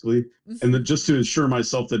 basically, and then Mhm. just to assure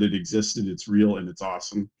myself that it existed, it's real, and it's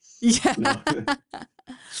awesome. Yeah. You know.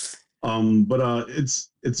 But it's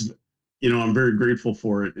I'm very grateful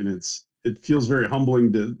for it, and it feels very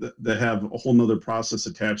humbling to have a whole nother process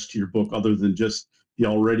attached to your book other than just the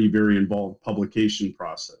already very involved publication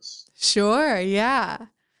process. Sure. Yeah.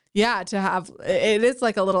 Yeah. To have it is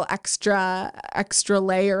like a little extra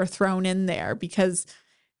layer thrown in there because,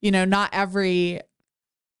 not every,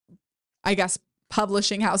 I guess,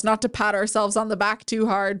 publishing house, not to pat ourselves on the back too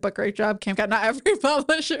hard, but great job, Camcat. Not every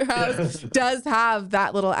publisher house Yeah. does have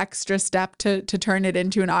that little extra step to turn it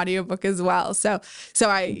into an audiobook as well.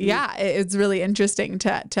 Mhm. Yeah, it's really interesting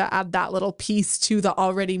to add that little piece to the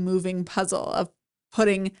already moving puzzle of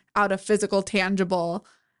putting out a physical, tangible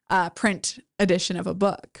print edition of a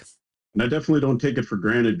book. And I definitely don't take it for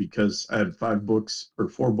granted because I had 5 books or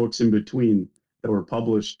 4 books in between that were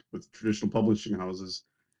published with traditional publishing houses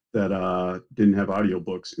that didn't have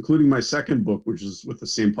audiobooks, including my second book, which is with the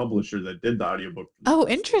same publisher that did the audiobook for the Oh, first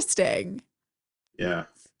one. interesting. Yeah.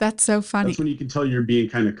 That's so That's when funny. you can tell you're being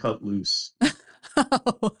kind of cut loose.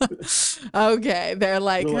 Oh, okay. They're They're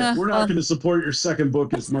like, like, we're not well, going to support your second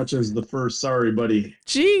book as much as the first. Sorry, buddy.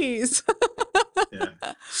 geez. Yeah.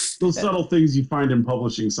 Those subtle things you find in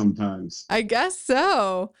publishing sometimes. I guess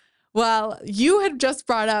so. Well, you had just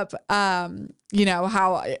brought up,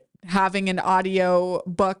 how having an audio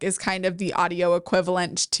book is kind of the audio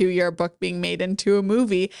equivalent to your book being made into a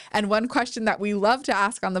movie. And one question that we love to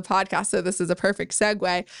ask on the podcast, so this is a perfect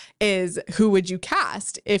segue, is who would you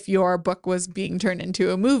cast if your book was being turned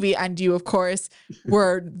into a movie? And you, of course,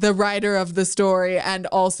 were the writer of the story and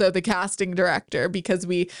also the casting director, because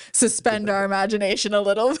we suspend our imagination a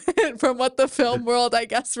little bit from what the film world, I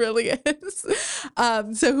guess, really is.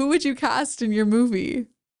 So who would you cast in your movie?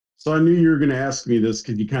 So I knew you were going to ask me this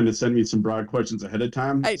because you kind of sent me some broad questions ahead of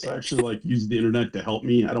time. I So I did. actually like used the internet to help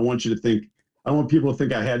me. I don't want you to think, I don't want people to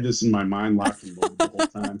think I had this in my mind locked and loaded the whole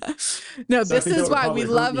time. No, So I this think that is would why probably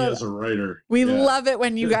hurt me as a writer. we Yeah. love it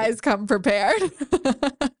when you guys come prepared.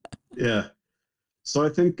 Yeah. So I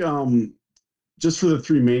think just for the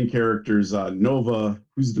three main characters, Nova,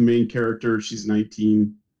 who's the main character, she's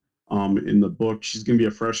 19 in the book. She's going to be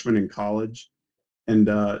a freshman in college. And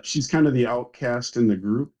she's kind of the outcast in the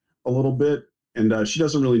group a little bit. And she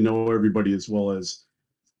doesn't really know everybody as well as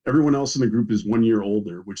everyone else in the group is 1 year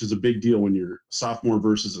older, which is a big deal when you're sophomore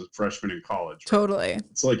versus a freshman in college, right? Totally.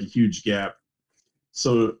 It's like a huge gap.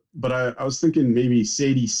 So, but I was thinking maybe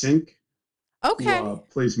Sadie Sink, who Okay.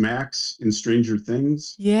 plays Max in Stranger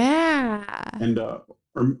Things. Yeah. And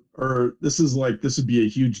or this would be a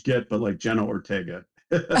huge get, but like Jenna Ortega.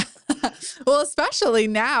 Well, especially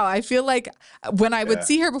now, I feel like when I would Yeah.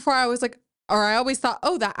 see her before, I was like, or I always thought,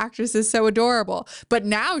 oh, that actress is so adorable. But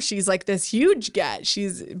now she's like this huge get.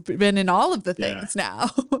 She's been in all of the Yeah. things now.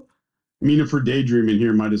 I mean, if we're daydreaming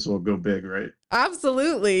here, might as well go big, right?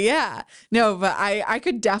 Absolutely. Yeah. No, but I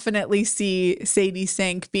could definitely see Sadie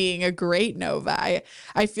Sink being a great Nova.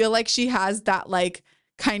 I feel like she has that like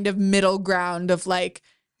kind of middle ground of like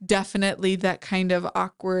definitely that kind of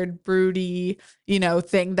awkward, broody,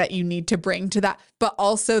 thing that you need to bring to that, but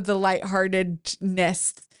also the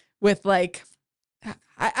lightheartedness with like,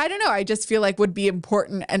 I don't know. I just feel like would be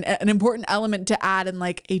important and an important element to add in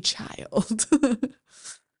like a child.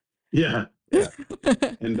 Yeah. Yeah.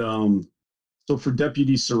 And so for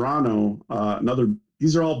Deputy Serrano,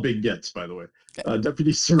 these are all big gets, by the way.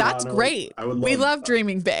 Deputy Serrano. That's great. I would love. We love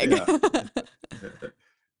dreaming big.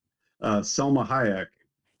 Yeah. Selma Hayek.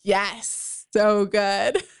 Yes. So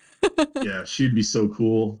good. Yeah, she'd be so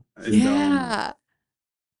cool. And Yeah.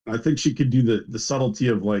 I think she could do the subtlety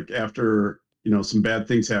of like after, some bad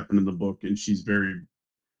things happen in the book and she's very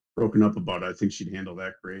broken up about it. I think she'd handle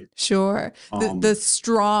that great. Sure. The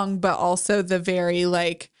strong, but also the very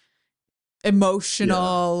like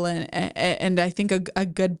emotional and I think a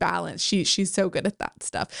good balance. She's so good at that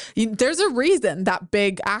stuff. There's a reason that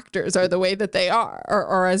big actors are the way that they are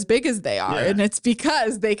or as big as they are. Yeah. And it's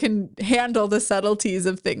because they can handle the subtleties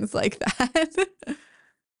of things like that.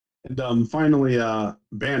 And finally,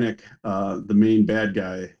 Bannock, the main bad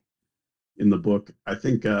guy in the book. I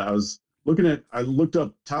think I looked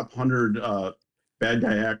up top 100 bad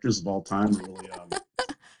guy actors of all time.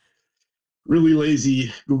 Really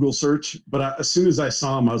lazy Google search. But as soon as I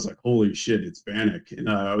saw him, I was like, holy shit, it's Bannock. And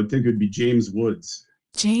I would think it would be James Woods.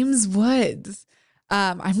 James Woods.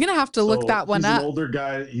 I'm going to have to look that one up. He's an older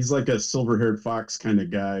guy. He's like a silver-haired fox kind of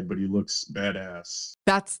guy, but he looks badass.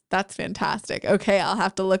 That's fantastic. Okay, I'll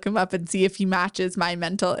have to look him up and see if he matches my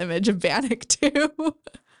mental image of Bannock too.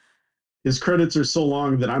 His credits are so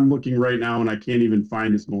long that I'm looking right now and I can't even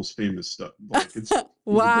find his most famous stuff. Like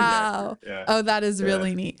Wow. Yeah. Oh, that is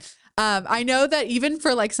really neat. I know that even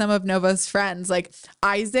for like some of Nova's friends, like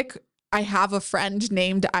Isaac, I have a friend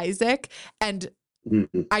named Isaac, and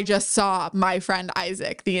I just saw my friend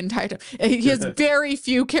Isaac the entire time. He has very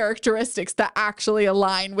few characteristics that actually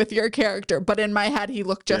align with your character, but in my head, he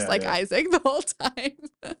looked just like Isaac the whole time.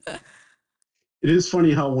 It is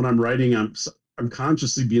funny how when I'm writing, I'm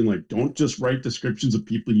consciously being like, don't just write descriptions of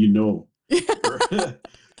people you know.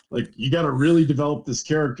 Like you got to really develop this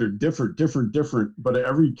character different. But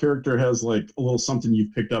every character has like a little something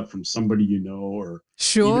you've picked up from somebody you know, or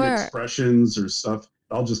even expressions or stuff.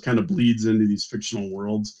 It all just kind of bleeds into these fictional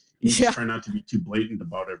worlds. You just try not to be too blatant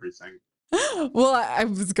about everything. Well, I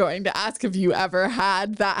was going to ask if you ever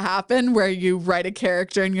had that happen where you write a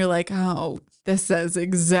character and you're like, oh, this is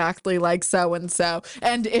exactly like so and so.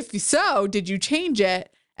 And if so, did you change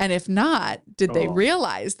it? And if not, did they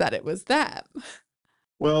realize that it was them?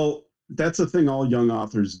 Well, that's a thing all young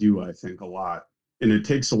authors do, I think, a lot. And it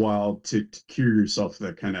takes a while to cure yourself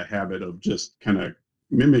that kind of habit of just kind of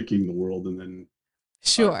mimicking the world and then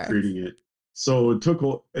creating it. So it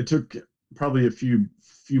took probably a few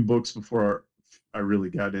books before I really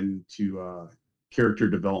got into character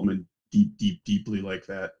development deeply like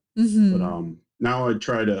that. But Hmm. now I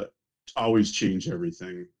try to always change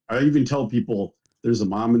everything. I even tell people there's a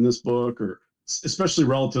mom in this book, or especially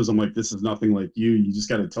relatives. I'm like, this is nothing like you. You just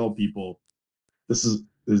got to tell people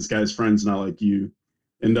this guy's friend's not like you.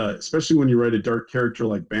 And especially when you write a dark character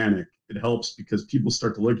like Bannock, it helps because people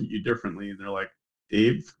start to look at you differently, and they're like,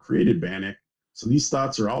 Dave created Bannock, so these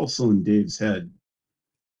thoughts are also in Dave's head,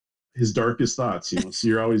 his darkest thoughts. So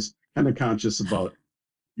you're always kind of conscious about,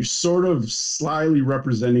 you're sort of slyly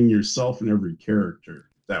representing yourself in every character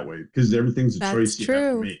that way, because everything's a That's choice you have to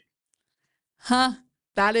true. make. Huh.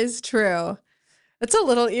 That is true. It's a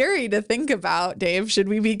little eerie to think about, Dave. Should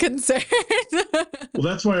we be concerned? Well,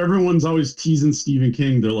 that's why everyone's always teasing Stephen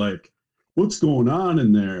King. They're like, what's going on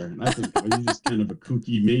in there? And I think, oh, you're just kind of a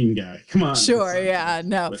kooky main guy. Come on, that's Sure, not true. yeah,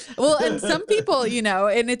 no. But Well, and some people,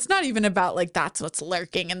 and it's not even about like that's what's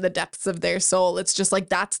lurking in the depths of their soul. It's just like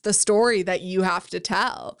that's the story that you have to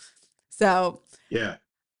tell. So yeah,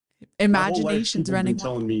 my whole life, imagination's people have been running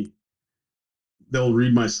telling wild. me, they'll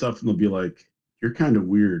read my stuff and they'll be like, you're kind of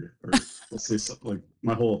weird. Or they'll say something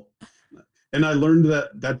like and I learned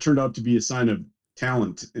that that turned out to be a sign of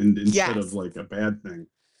talent, and instead of Yes, like a bad thing.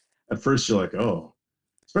 At first you're like, oh,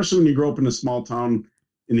 especially when you grow up in a small town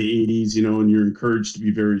in the 80s, and you're encouraged to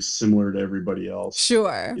be very similar to everybody else.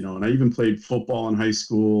 sure. And I even played football in high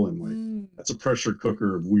school, and like Mm. that's a pressure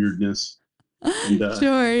cooker of weirdness. And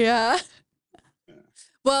Sure, yeah. yeah.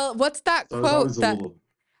 Well, what's that So I was always quote a that little,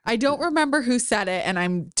 I yeah. don't remember who said it, and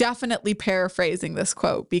I'm definitely paraphrasing this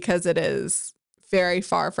quote because it is very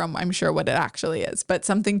far from, I'm sure, what it actually is, but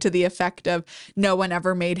something to the effect of no one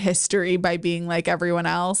ever made history by being like everyone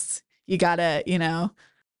else. You gotta, Oh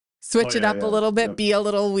switch it yeah, up a yeah, little bit, yep. be a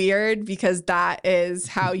little weird because that is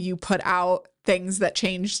how you put out things that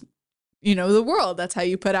change, the world. That's how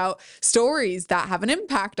you put out stories that have an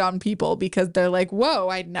impact on people because they're like, whoa,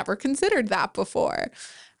 I'd never considered that before.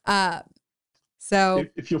 Uh, so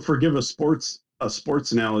If you'll forgive a sports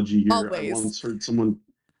analogy here, I always. once heard someone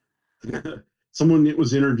that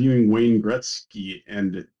was interviewing Wayne Gretzky,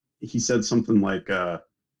 and he said something like,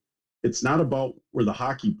 it's not about where the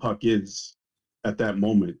hockey puck is at that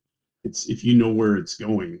moment. It's if you know where it's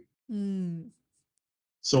going. Mm,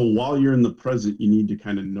 So while you're in the present, you need to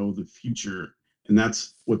kind of know the future. And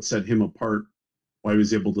that's what set him apart, why he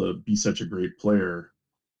was able to be such a great player.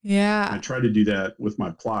 And I yeah, try to do that with my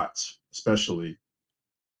plots, especially.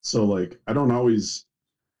 So like I don't always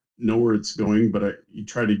know where it's going, but you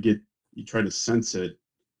try to sense it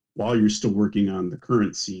while you're still working on the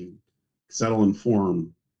current scene. Because that'll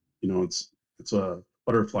inform, it's a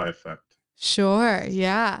butterfly effect. sure.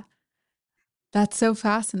 Yeah. That's so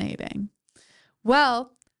fascinating.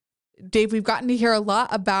 Well, Dave, we've gotten to hear a lot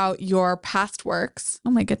about your past works. Oh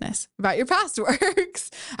my goodness, about your past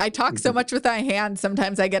works. I talk so much with my hands.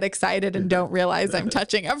 Sometimes I get excited and don't realize I'm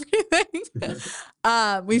touching everything.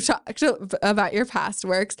 We've talked about your past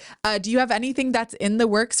works. Do you have anything that's in the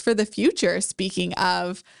works for the future? Speaking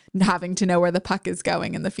of having to know where the puck is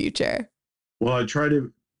going in the future. Well, I try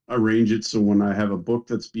to arrange it so when I have a book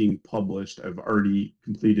that's being published, I've already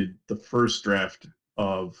completed the first draft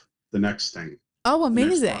of the next thing, Oh, the next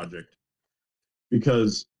amazing. project.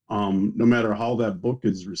 Because no matter how that book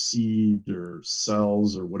is received or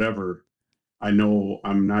sells or whatever, I know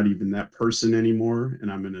I'm not even that person anymore,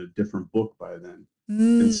 and I'm in a different book by then.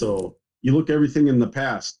 And Mm, so you look everything in the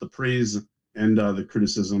past, the praise and the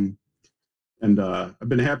criticism, and I've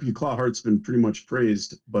been happy Clawheart's been pretty much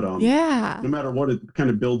praised, but yeah. no matter what, it kind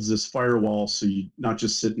of builds this firewall so you're not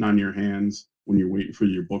just sitting on your hands when you're waiting for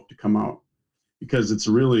your book to come out, because it's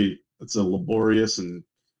a laborious, and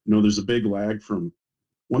there's a big lag from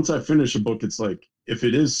once I finish a book. It's like if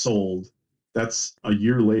it is sold, that's a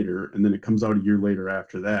year later, and then it comes out a year later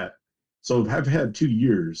after that. So I've had 2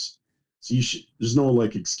 years, so there's no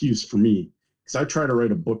like excuse for me because I try to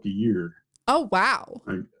write a book a year. Oh, wow.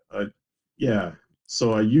 I yeah.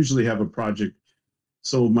 So I usually have a project.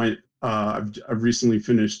 So I've recently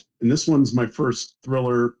finished, and this one's my first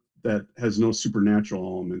thriller that has no supernatural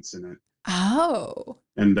elements in it, Oh.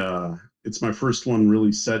 and it's my first one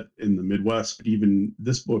really set in the Midwest. But even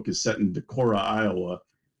this book is set in Decorah, Iowa,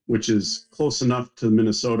 which is close enough to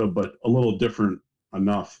Minnesota, but a little different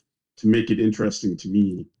enough to make it interesting to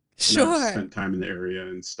me. And I've Sure. spent time in the area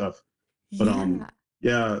and stuff. But Yeah.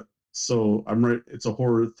 yeah. So I'm right. It's a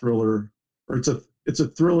horror thriller, or it's a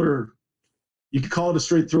thriller. You could call it a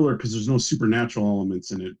straight thriller because there's no supernatural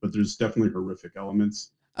elements in it, but there's definitely horrific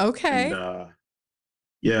elements. And Okay.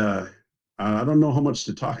 yeah, I don't know how much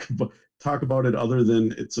to talk about it other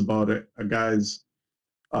than it's about a guy's.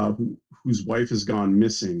 whose wife has gone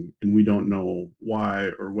missing, and we don't know why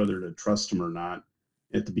or whether to trust him or not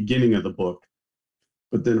at the beginning of the book.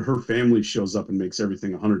 But then her family shows up and makes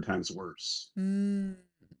everything 100 times worse. Mm,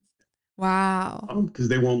 wow. Because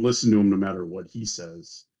they won't listen to him no matter what he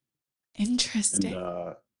says. And Interesting.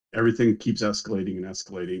 everything keeps escalating and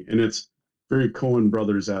escalating. And it's very Coen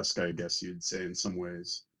Brothers-esque, I guess you'd say, in some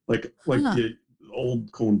ways. Like Huh. the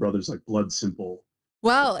old Coen Brothers, like Blood Simple, the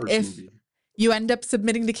Well, first if movie. you end up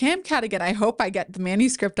submitting to CamCat again, I hope I get the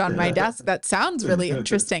manuscript on my desk. That sounds really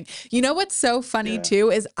interesting. You know what's so funny Yeah.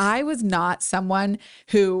 too is I was not someone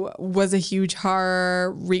who was a huge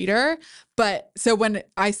horror reader. But so when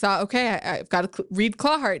I saw, okay, I've got to read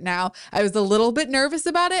Clawheart now, I was a little bit nervous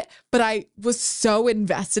about it, but I was so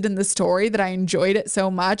invested in the story that I enjoyed it so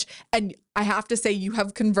much. And I have to say, you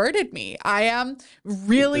have converted me. I am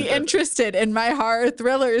really interested in my horror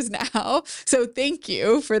thrillers now. So thank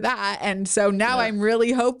you for that. And so now Yeah. I'm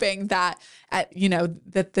really hoping that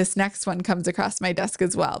that this next one comes across my desk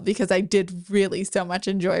as well, because I did really so much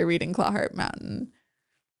enjoy reading Clawheart Mountain.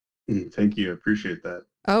 Thank you. I appreciate that.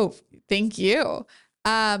 Oh, thank you.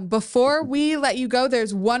 Before we let you go,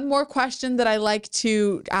 there's one more question that I like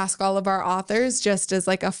to ask all of our authors, just as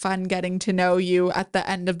like a fun getting to know you at the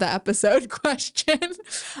end of the episode question,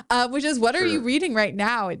 which is, what are you Sure. reading right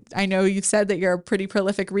now? I know you've said that you're a pretty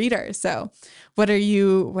prolific reader, so what are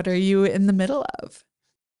you in the middle of?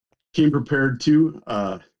 Came prepared to.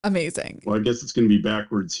 Amazing. Well, I guess it's going to be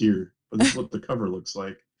backwards here, but this is what the cover looks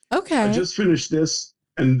like. I Okay. just finished this,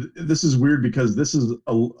 and this is weird because this is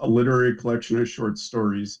a literary collection of short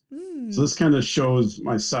stories. So Hmm. this kind of shows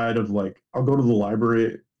my side of like, I'll go to the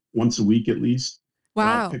library once a week at least, and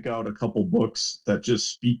I'll Wow. pick out a couple books that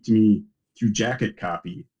just speak to me through jacket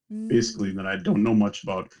copy, basically, Mm. that I don't know much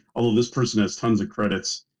about. Although this person has tons of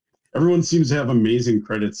credits. Everyone seems to have amazing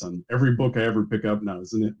credits on every book I ever pick up now.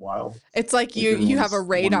 Isn't it wild? It's like Like you have a everyone's one.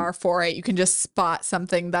 radar for it. You can just spot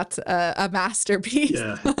something that's a masterpiece.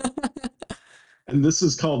 Yeah. And this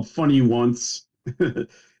is called Funny Once, and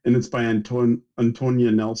it's by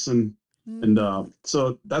Antonia Nelson. And Mm,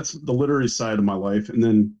 so that's the literary side of my life. And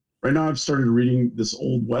then right now I've started reading this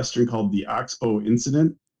old Western called The Oxbow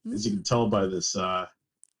Incident. As you mm. can tell by this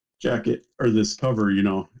jacket or this cover, it's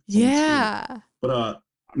old school. Yeah, But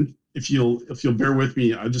if you'll bear with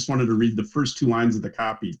me, I just wanted to read the first two lines of the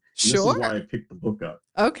copy. And this is sure. why I picked the book up.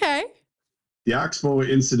 Okay. The Oxbow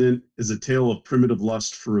incident is a tale of primitive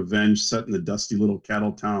lust for revenge set in the dusty little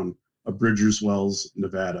cattle town of Bridgers Wells,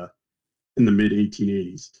 Nevada, in the mid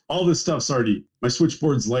 1880s. All this stuff's already, my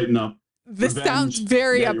switchboard's lighting up. This sounds Revenge,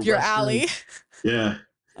 very you got up your your Western. alley. Yeah.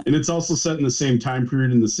 And it's also set in the same time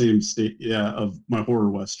period in the same state, of my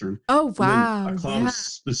horror Western. Oh, And then a wow. cloud of Yeah.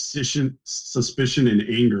 suspicion and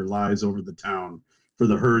anger lies over the town, for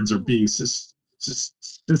the herds are being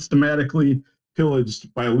systematically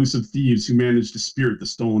pillaged by elusive thieves who manage to spirit the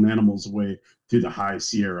stolen animals away through the high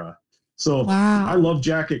Sierra. So I Wow. love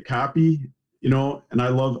jacket copy, and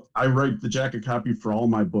I write the jacket copy for all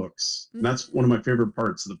my books. And that's one of Mm, my favorite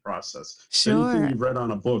parts of the process. Anything sure. you've read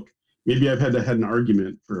on a book, maybe I've had an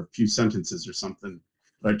argument for a few sentences or something,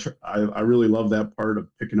 but I really love that part of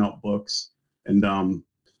picking out books. And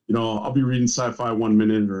I'll be reading sci-fi 1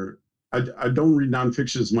 minute, or I don't read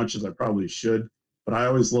nonfiction as much as I probably should, but I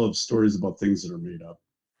always love stories about things that are made up.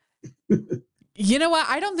 You know what?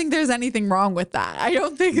 I don't think there's anything wrong with that. I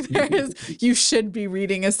don't think you should be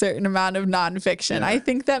reading a certain amount of nonfiction. I Yeah,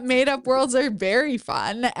 think that made up worlds are very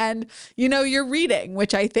fun. And, you're reading,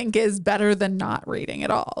 which I think is better than not reading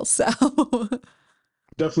at all. So,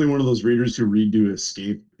 definitely one of those readers who read to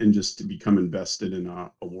escape and just to become invested in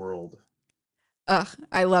a world. ugh,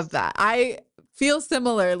 I love that. I feel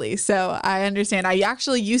similarly. So I understand. I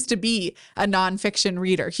actually used to be a nonfiction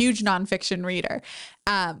reader, huge nonfiction reader.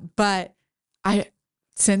 But I,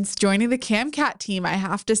 since joining the CamCat team, I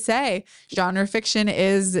have to say, genre fiction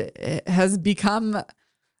has become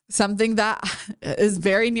something that is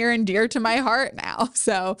very near and dear to my heart now.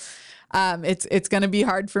 So it's going to be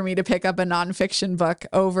hard for me to pick up a nonfiction book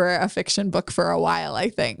over a fiction book for a while, I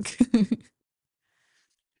think.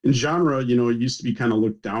 In genre, it used to be kind of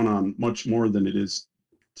looked down on much more than it is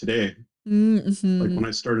today. Like Hmm. when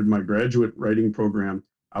I started my graduate writing program,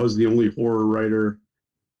 I was the only horror writer,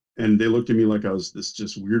 and they looked at me like I was this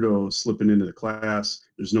just weirdo slipping into the class.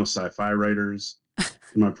 There's no sci-fi writers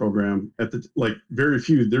in my program. Very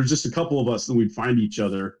few. There's just a couple of us that we'd find each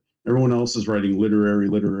other. Everyone else is writing literary,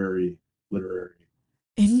 deep well of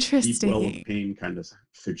Interesting. pain kind of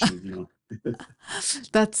fiction.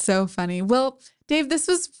 That's so funny. Well, Dave, this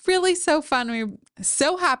was really so fun. We're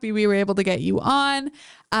so happy we were able to get you on.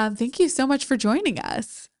 Thank you so much for joining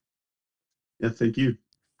us. Yeah, thank you.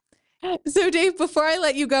 So, Dave, before I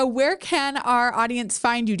let you go, where can our audience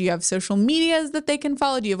find you? Do you have social medias that they can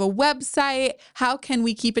follow? Do you have a website? How can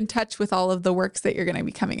we keep in touch with all of the works that you're going to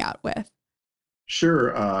be coming out with?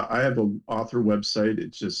 Sure. I have an author website.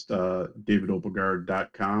 It's just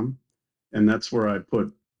davidoppegaard.com. And that's where I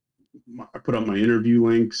put up my interview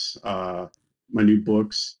links, my new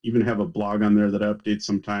books, even have a blog on there that I update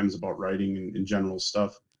sometimes about writing and general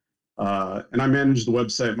stuff. And I manage the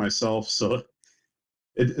website myself, so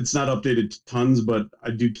it's not updated tons, but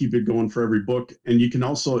I do keep it going for every book. And you can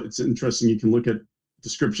also, it's interesting, you can look at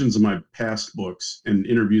descriptions of my past books and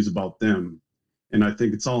interviews about them. And I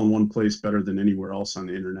think it's all in one place better than anywhere else on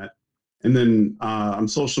the internet. And then on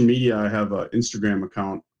social media, I have an Instagram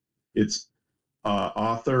account. It's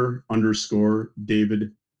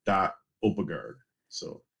author_David.Oppegaard.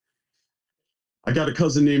 So I got a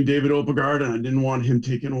cousin named David Oppegaard, and I didn't want him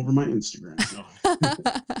taking over my Instagram. No.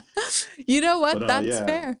 You know what? But, That's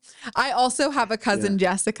fair. I also have a cousin,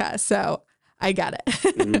 Jessica, so I get it.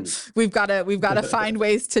 Mm. We've got to find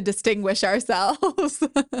ways to distinguish ourselves.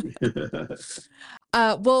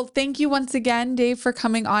 Well, thank you once again, Dave, for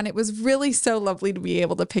coming on. It was really so lovely to be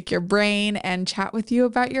able to pick your brain and chat with you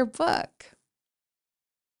about your book.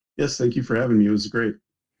 Yes, thank you for having me. It was great.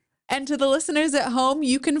 And to the listeners at home,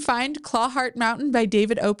 you can find Clawheart Mountain by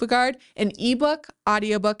David Oppegaard in ebook,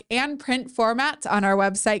 audiobook, and print formats on our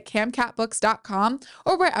website, camcatbooks.com,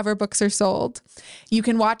 or wherever books are sold. You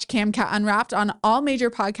can watch Camcat Unwrapped on all major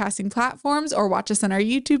podcasting platforms or watch us on our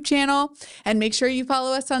YouTube channel. And make sure you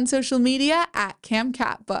follow us on social media at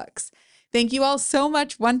CamCatBooks. Thank you all so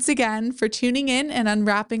much once again for tuning in and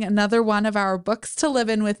unwrapping another one of our books to live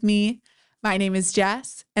in with me. My name is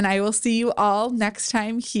Jess, and I will see you all next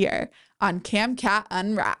time here on Camcat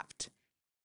Unwrapped.